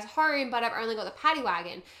take you guys home, but I've only got the paddy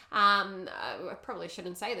wagon." I probably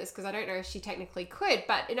shouldn't say this because I don't know if she technically could,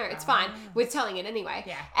 but you know, it's fine. We're telling it anyway.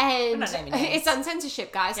 Yeah. And we're not naming names. it's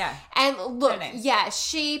uncensorship, guys. Yeah. And look, No names.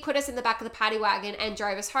 she put us in the back of the paddy wagon and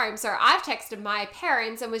drove us home. So I've texted my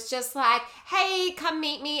parents and was just like, "Hey, come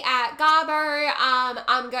meet me at Garbo.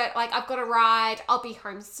 I've got a ride. I'll be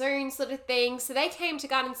home soon," sort of thing. So they came to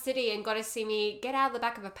Garden City and got to see me get out of the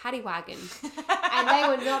back of a paddy wagon, and they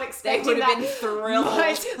were not expecting They would have that. been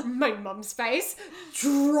thrilled. My mum's face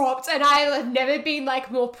dropped, and I have never been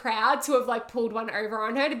like more proud to have like pulled one over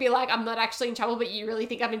on her to be like, "I'm not actually in trouble, but you really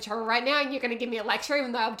think I'm in trouble right now, and you're going to give me a lecture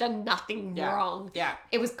even though I've done nothing wrong." Yeah.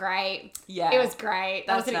 It was great. Yeah. It was great.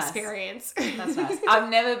 That was an nice. experience. That's nice. I've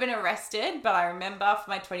never been arrested, but I remember for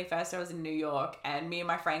my 21st, I was in New York, and me and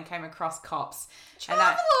my friend came across cops.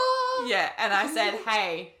 Traveler! And I said,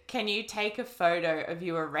 "Hey, can you take a photo of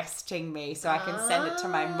you arresting me so I can send it to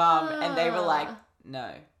my mum?" And they were like,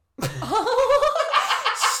 "No."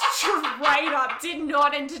 Straight up, did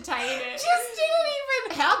not entertain it. Just didn't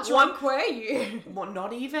even. How drunk were you? Well,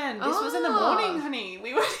 not even. This was in the morning, honey.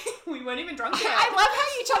 We weren't even drunk yet. I love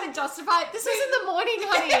how you try to justify it. This was in the morning,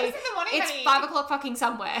 honey. It was in the morning, it's honey. 5 o'clock fucking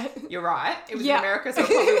somewhere. You're right. It was in America, so it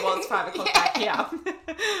probably was 5 o'clock back here.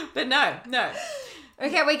 But no.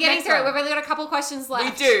 Okay, we're getting Next through it. one. We've only got a couple questions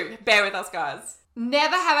left. We do. Bear with us, guys.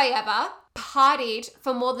 Never have I ever partied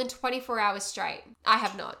for more than 24 hours straight. I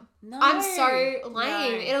have not. No. I'm so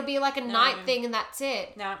lame. No. It'll be like a night thing and that's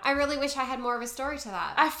it. No. I really wish I had more of a story to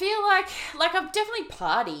that. I feel like I've definitely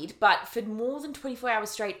partied, but for more than 24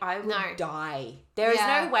 hours straight, I would die. There is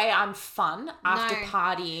no way I'm fun after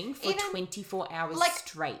partying for 24 hours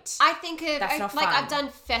straight. I think of That's not like fun. I've done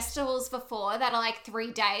festivals before that are like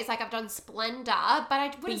 3 days. Like I've done Splendor, but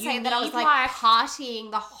I wouldn't say that I was like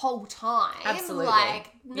partying the whole time. Absolutely.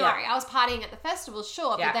 Like no, I was partying at the festival,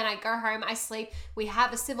 sure, but then I go home, I sleep, we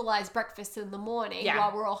have a civilized breakfast in the morning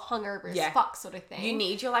while we're all hungover as fuck, sort of thing. You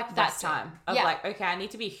need your like rest time of like, okay, I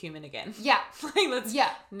need to be human again. Yeah. Like let's No.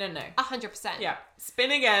 100%. Yeah. Yeah.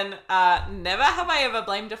 Spin again. Never have have I ever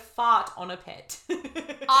blamed a fart on a pet.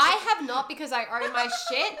 I have not, because I own my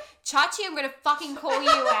shit. Chachi, I'm going to fucking call you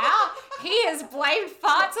out. He has blamed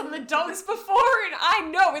farts on the dogs before, and I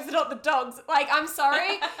know it's not the dogs. Like, I'm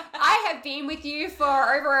sorry. I have been with you for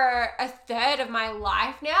over a third of my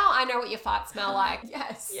life now. I know what your farts smell like.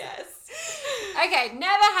 Yes. Yes. Okay,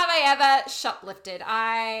 never have I ever shoplifted.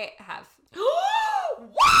 I have.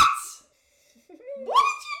 What? What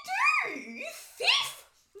did you do? You thief!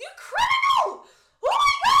 You criminal! Oh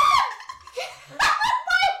my god! Get out of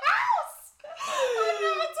my house! I've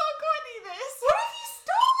never told Courtney this. What have you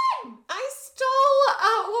stolen? I stole,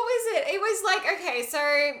 what was it? It was like, okay, so,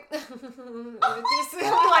 this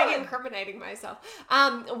is like incriminating myself.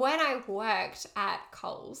 When I worked at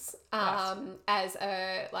Coles, as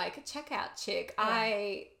a, like, checkout chick,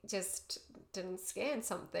 I just didn't scan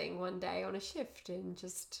something one day on a shift and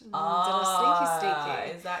just did a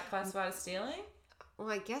sneaky. Is that classified as stealing? Well,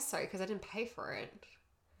 I guess so, because I didn't pay for it.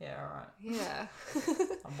 Yeah, alright. Yeah.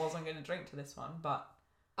 I wasn't going to drink to this one, but...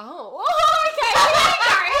 Oh, okay.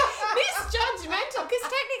 Misjudgmental, because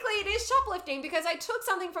technically it is shoplifting, because I took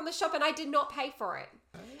something from the shop and I did not pay for it.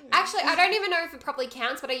 Actually, I don't even know if it probably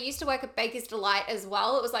counts, but I used to work at Baker's Delight as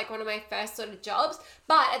well. It was like one of my first sort of jobs.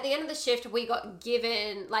 But at the end of the shift, we got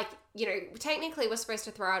given, like, you know, technically we're supposed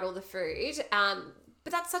to throw out all the food,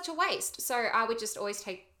 but that's such a waste. So I would just always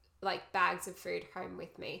take, like, bags of food home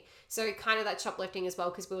with me. So kind of that shoplifting as well,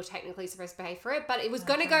 because we were technically supposed to pay for it, but it was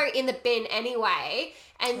going to go in the bin anyway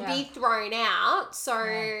and be thrown out. So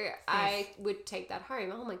I would take that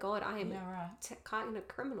home. Oh my God, I am kind of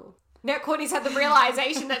criminal. Now Courtney's had the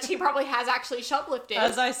realization that she probably has actually shoplifted.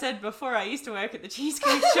 As I said before, I used to work at the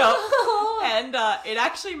Cheesecake Shop, and it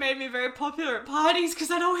actually made me very popular at parties because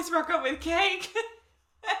I'd always rock up with cake.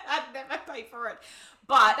 I'd never pay for it.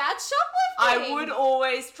 But that's shoplifting. I would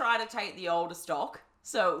always try to take the older stock,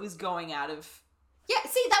 so it was going out of... Yeah,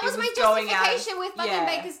 see, that was my justification with fucking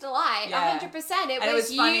Baker's Delight. 100%. It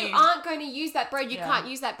was you funny. Aren't going to use that bread. You can't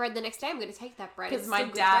use that bread the next day. I'm going to take that bread. Because my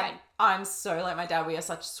dad, I'm so like my dad, we are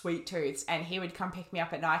such sweet tooths, and he would come pick me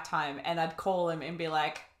up at nighttime, and I'd call him and be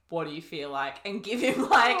like, what do you feel like? And give him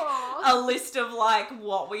like a list of like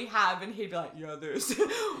what we have, and he'd be like, yeah, this.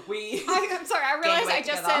 I'm sorry, I realized I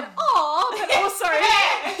just said, but also...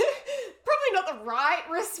 Probably not the right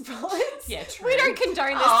response. Yeah, true. We don't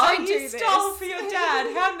condone this. Don't do this. You stole for your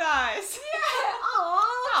dad. How nice.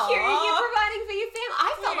 Yeah. Cute. You're providing for your family.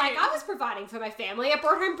 I felt like I was providing for my family. I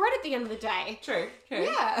brought home bread at the end of the day. True.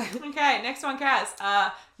 Yeah. Okay, next one, Cass.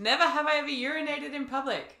 Never have I ever urinated in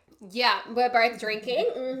public. Yeah, we're both drinking.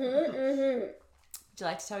 Would you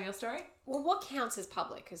like to tell your story? Well, what counts as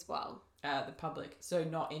public as well? The public. So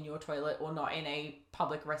not in your toilet or not in a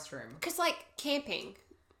public restroom. Because, like, camping.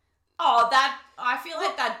 Oh, I feel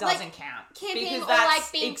like that doesn't count. Camping or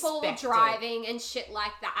like being forward driving and shit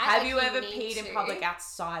like that. Have you ever peed in public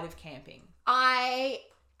outside of camping? That's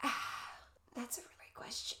a really great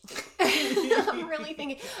question. I'm really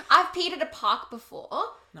thinking. I've peed at a park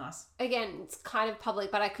before. Nice. Again, it's kind of public,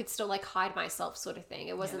 but I could still like hide myself sort of thing.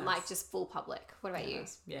 It wasn't like just full public. What about you?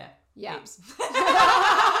 Nice. Yeah. Yeah. So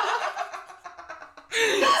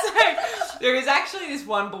there is actually this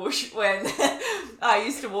one bush when I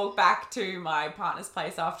used to walk back to my partner's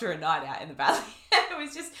place after a night out in the valley. It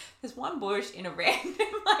was just this one bush in a random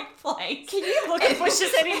like place. Can you look at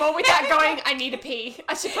bushes anymore without going, I need to pee.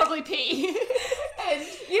 I should probably pee. And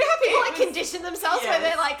you know how people like condition themselves where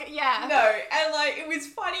they're like, No, and like it was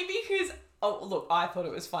funny because look, I thought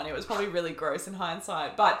it was funny. It was probably really gross in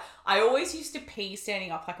hindsight, but I always used to pee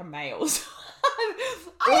standing up like a male. So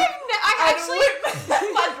I actually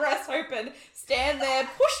my dress open, stand there,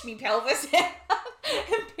 push me pelvis down,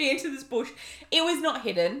 and pee into this bush. It was not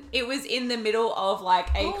hidden. It was in the middle of like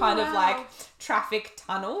a kind of like traffic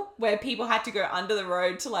tunnel where people had to go under the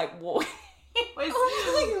road to like walk. It was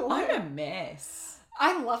I'm a mess.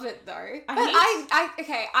 I love it though.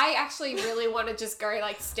 I actually really want to just go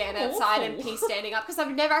like stand outside and pee standing up because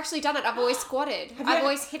I've never actually done it. I've always squatted. I've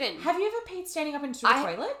always hidden. Have you ever peed standing up into a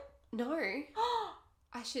toilet? No.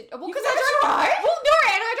 I should. Well, because I don't. Well, no,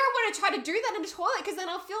 and I don't want to try to do that in the toilet because then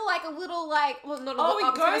I'll feel like a little like. Well, not a little. I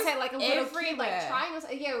was going to say like a little kid like trying.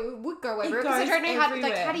 Yeah, it would go everywhere because I don't know how.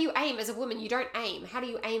 Like, how do you aim as a woman? You don't aim. How do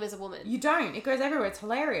you aim as a woman? You don't. It goes everywhere. It's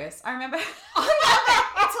hilarious. I remember. I love it.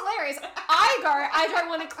 It's hilarious. I don't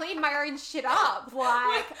want to clean my own shit up.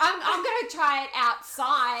 Like I'm gonna try it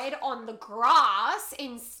outside on the grass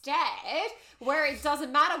instead, where it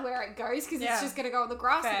doesn't matter where it goes because it's just gonna go on the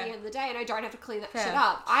grass at the end of the day, and I don't have to clean that shit up.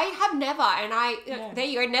 I have never, and there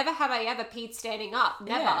you go. Never have I ever peed standing up.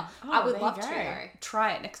 Never. I would love to though.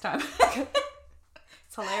 Try it next time.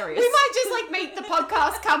 It's hilarious. We might just like make the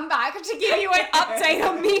podcast come back to give you an update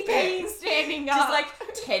on me being standing up. Just like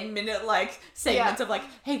 10-minute like segments of like,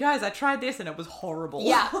 hey guys, I tried this and it was horrible.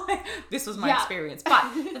 Yeah. This was my experience.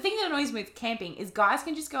 But the thing that annoys me with camping is guys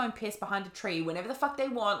can just go and piss behind a tree whenever the fuck they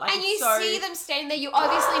want. Like, and you see them standing there, you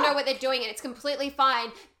obviously know what they're doing and it's completely fine.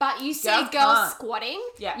 But you see a girl squatting,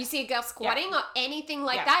 you see a girl squatting or anything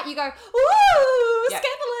like that, you go, ooh,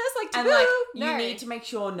 scandalous, like, and like you need to make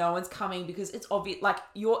sure no one's coming because it's obvious. Like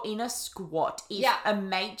you're in a squat. If a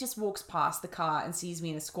mate just walks past the car and sees me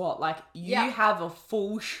in a squat, like you have a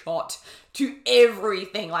full shot to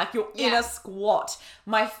everything. Like you're in a squat.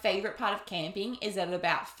 My favorite part of camping is at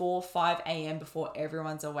about 4-5 a.m. before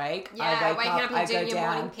everyone's awake. I wake up, I go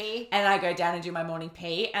down, and I go down and do my morning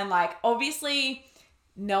pee. And like obviously,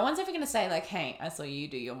 no one's ever going to say like, hey, I saw you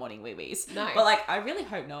do your morning wee-wees. No. But like, I really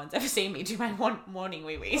hope no one's ever seen me do my morning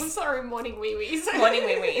wee-wees. I'm sorry, morning wee-wees. Morning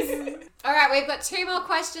wee-wees. All right, we've got 2 more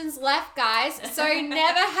questions left, guys. So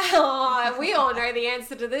we all know the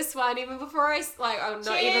answer to this one, even before I, like, oh,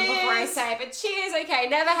 not even before I say it, but cheers. Okay,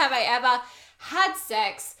 never have I ever had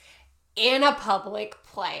sex in a public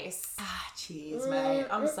place. Cheers, mate.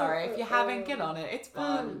 I'm sorry. If you haven't, get on it. It's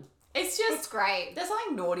fun. It's great. There's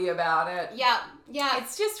something naughty about it. Yeah.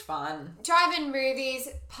 It's just fun. Drive-in movies,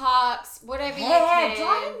 parks, whatever you can.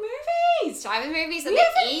 Drive-in movies are the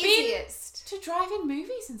easiest. To drive-in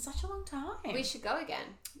movies in such a long time. We should go again.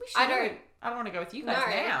 We should. I don't want to go with you guys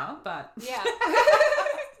now, but yeah.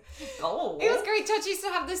 Oh. It was great. Touch used to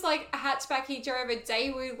have this like hatchback he drove a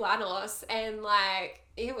Daewoo Lanos, and like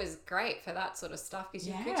it was great for that sort of stuff because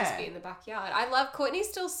you could just be in the backyard. I love Courtney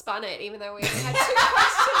still spun it even though we only had 2 questions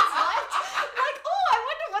left. Like, oh, I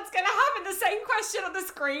wonder what's going to happen. The same question on the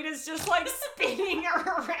screen is just like spinning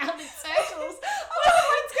around in circles. I wonder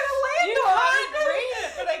what it's going to land on. You can't read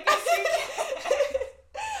it, but I guess you can.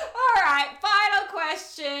 All right, final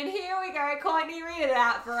question. Here we go. Courtney, read it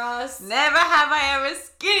out for us. Never have I ever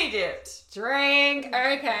skinny dipped. Drink.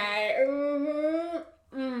 Okay.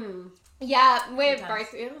 Yeah, we're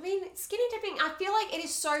both. I mean, skinny dipping, I feel like it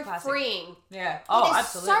is so freeing. Yeah. Oh, it is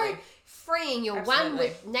absolutely. So freeing. You're one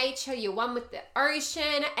with nature, you're one with the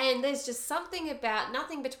ocean, and there's just something about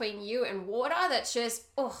nothing between you and water that's just,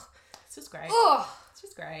 It's just great. It's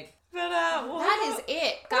just great. But that is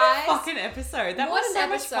it, guys. What a fucking episode. That was so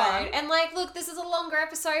much fun. And like, look, this is a longer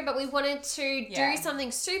episode, but we wanted to do something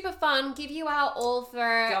super fun, give you our all for...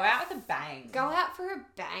 Go out with a bang. Go out for a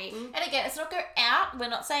bang. And again, it's not go out. We're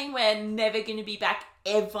not saying we're never going to be back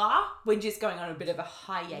ever. We're just going on a bit of a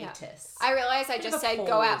hiatus. I realised I just said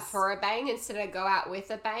go out for a bang instead of go out with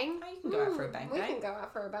a bang. Oh, you can go out for a bang. We can go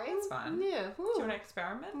out for a bang. That's fine. Yeah. Do you want to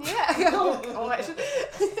experiment? Yeah. Oh, God.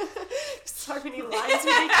 So many lines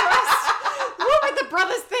we need crossed. What would the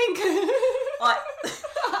brothers think?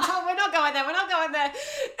 We're not going there. We're not going there.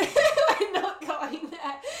 We're not going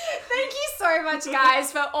there. Thank you so much,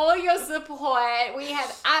 guys, for all your support. We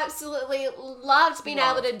have absolutely loved being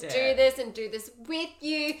able to do this and do this with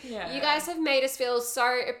you. Yeah. You guys have made us feel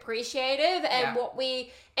so appreciative, and what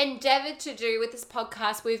we endeavored to do with this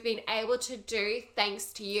podcast, we've been able to do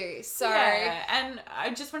thanks to you. So, and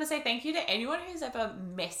I just want to say thank you to anyone who's ever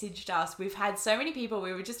messaged us. We've had so many people.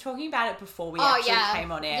 We were just talking about it before we actually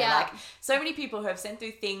came on air. Yeah. Like, so many people who have sent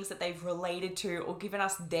through things that they've related to or given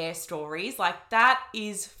us their stories. Like, that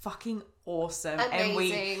is fucking awesome.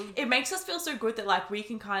 Amazing. And it makes us feel so good that like we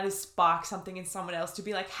can kind of spark something in someone else to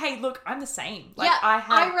be like, hey, look, I'm the same. Like,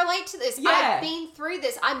 I relate to this. I've been through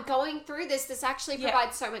this. I'm going through this. This actually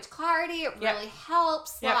provides so much clarity. It really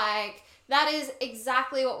helps. Like, that is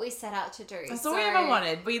exactly what we set out to do. That's all we ever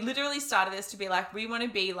wanted. We literally started this to be like, we want to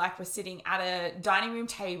be like we're sitting at a dining room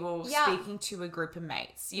table speaking to a group of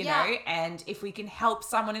mates, you know? And if we can help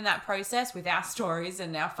someone in that process with our stories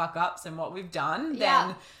and our fuck-ups and what we've done,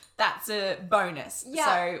 then that's a bonus.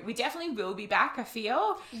 So we definitely will be back, I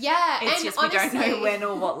feel. Yeah. It's just honestly, we don't know when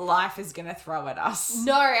or what life is going to throw at us.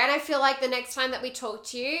 No, and I feel like the next time that we talk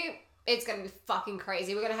to you, it's going to be fucking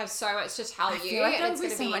crazy. We're going to have so much to tell you. Like and it's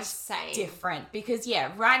going to be insane. Different. Because,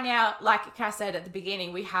 right now, like Cass said at the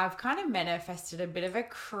beginning, we have kind of manifested a bit of a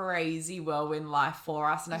crazy whirlwind life for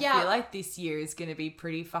us. And I feel like this year is going to be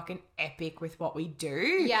pretty fucking epic with what we do.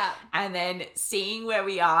 Yeah. And then seeing where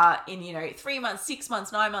we are in, 3 months, 6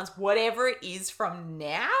 months, 9 months, whatever it is from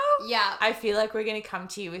now. Yeah. I feel like we're going to come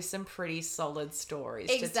to you with some pretty solid stories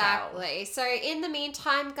to tell. Exactly. So in the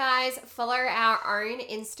meantime, guys, follow our own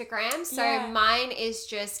Instagram. So mine is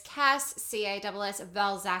just Cass, Cass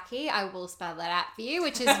Valzacchi. I will spell that out for you,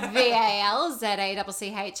 which is VALZACCHI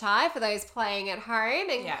for those playing at home.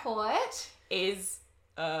 And Court is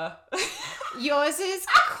yours is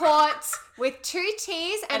Court with 2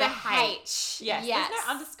 T's and a H. Yes. There's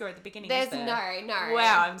no underscore at the beginning. There's is there? no.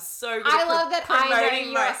 Wow, I'm so good I at love that I know promoting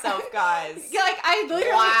you're- myself, guys. Like, I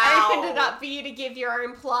literally Wow. opened it up for you to give your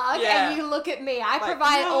own plug, Yeah. and you look at me. I Like,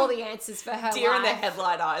 provide no. all the answers for her Deer in the life.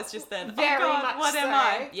 headlight eyes just then. Very oh God, much what am so.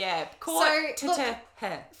 I? Yeah. Caught So, look,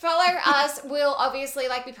 her. Follow us. We'll obviously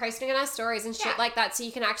like be posting in our stories and shit Yeah. like that, so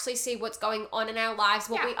you can actually see what's going on in our lives,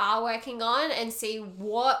 what Yeah. we are working on, and see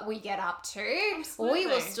what we get up to. Absolutely.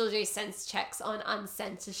 We will still do sense checks on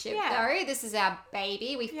uncensorship Yeah. though. This is our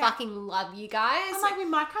baby. We Yeah. fucking love you guys. And like we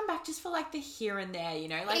might come back just for like the here and there, you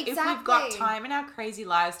know, like if we've got Exactly. time in our crazy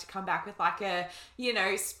lives to come back with like a, you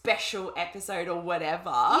know, special episode or whatever.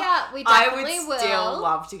 Yeah, we I definitely would still will.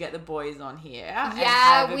 love to get the boys on here. and Yeah,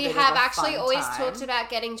 have a we bit have of a actually fun always time. talked about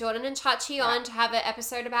getting Jordan and Chachi on to have an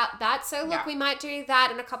episode about that. So look, Yeah. we might do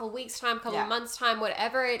that in a couple of weeks' time, couple Yeah. of months' time,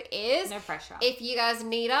 whatever it is. No pressure. If you guys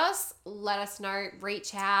need us, let us know.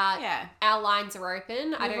 Reach out. Yeah. Our lines are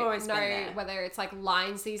open. I We've don't always been know there. whether it's like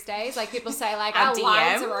lines these days. Like people say like Our our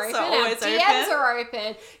lines are DMs open. are Our always DMs open. are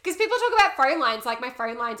open. Because people talk about phone lines like my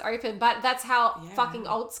phone line's open, but that's how Yeah. fucking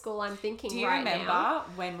old school I'm thinking Do you right remember now.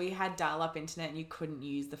 when we had dial-up internet and you couldn't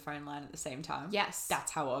use the phone line at the same time? Yes.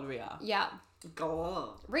 That's how old we are. Yeah. God.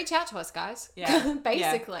 Reach out to us, guys. Yeah.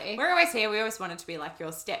 Basically. Yeah. We're always here. We always wanted to be like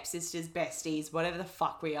your stepsisters, besties, whatever the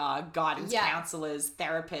fuck we are, guidance Yeah. counselors,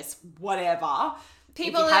 therapists, whatever.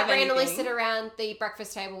 People If you that have randomly anything- sit around the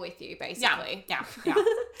breakfast table with you, basically. Yeah.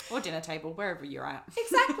 Or dinner table, wherever you're at.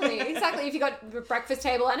 Exactly. If you got a breakfast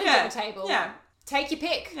table and a Yeah. dinner table, Yeah. take your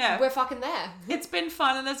pick. Yeah. We're fucking there. It's been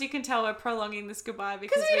fun, and as you can tell, we're prolonging this goodbye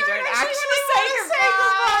because we we don't don't actually actually wanna say say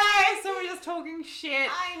goodbye. So we're just talking shit.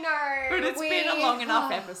 I know. But it's been a long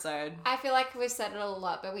enough episode. I feel like we've said it a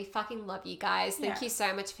lot, but we fucking love you guys. Thank Yeah. you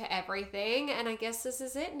so much for everything. And I guess this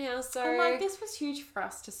is it now. So And like this was huge for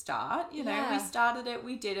us to start. You know, Yeah. we started it,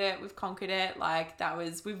 we did it, we've conquered it. Like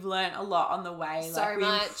we've learned a lot on the way. So like we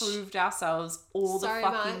much. improved ourselves all the So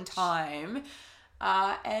fucking much. time.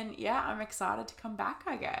 And yeah, I'm excited to come back,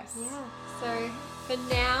 I guess. yeah. So for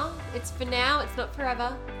now. It's not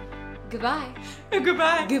forever. Goodbye.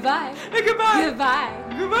 Goodbye. Goodbye. Goodbye. Goodbye.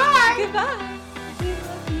 Goodbye. Goodbye.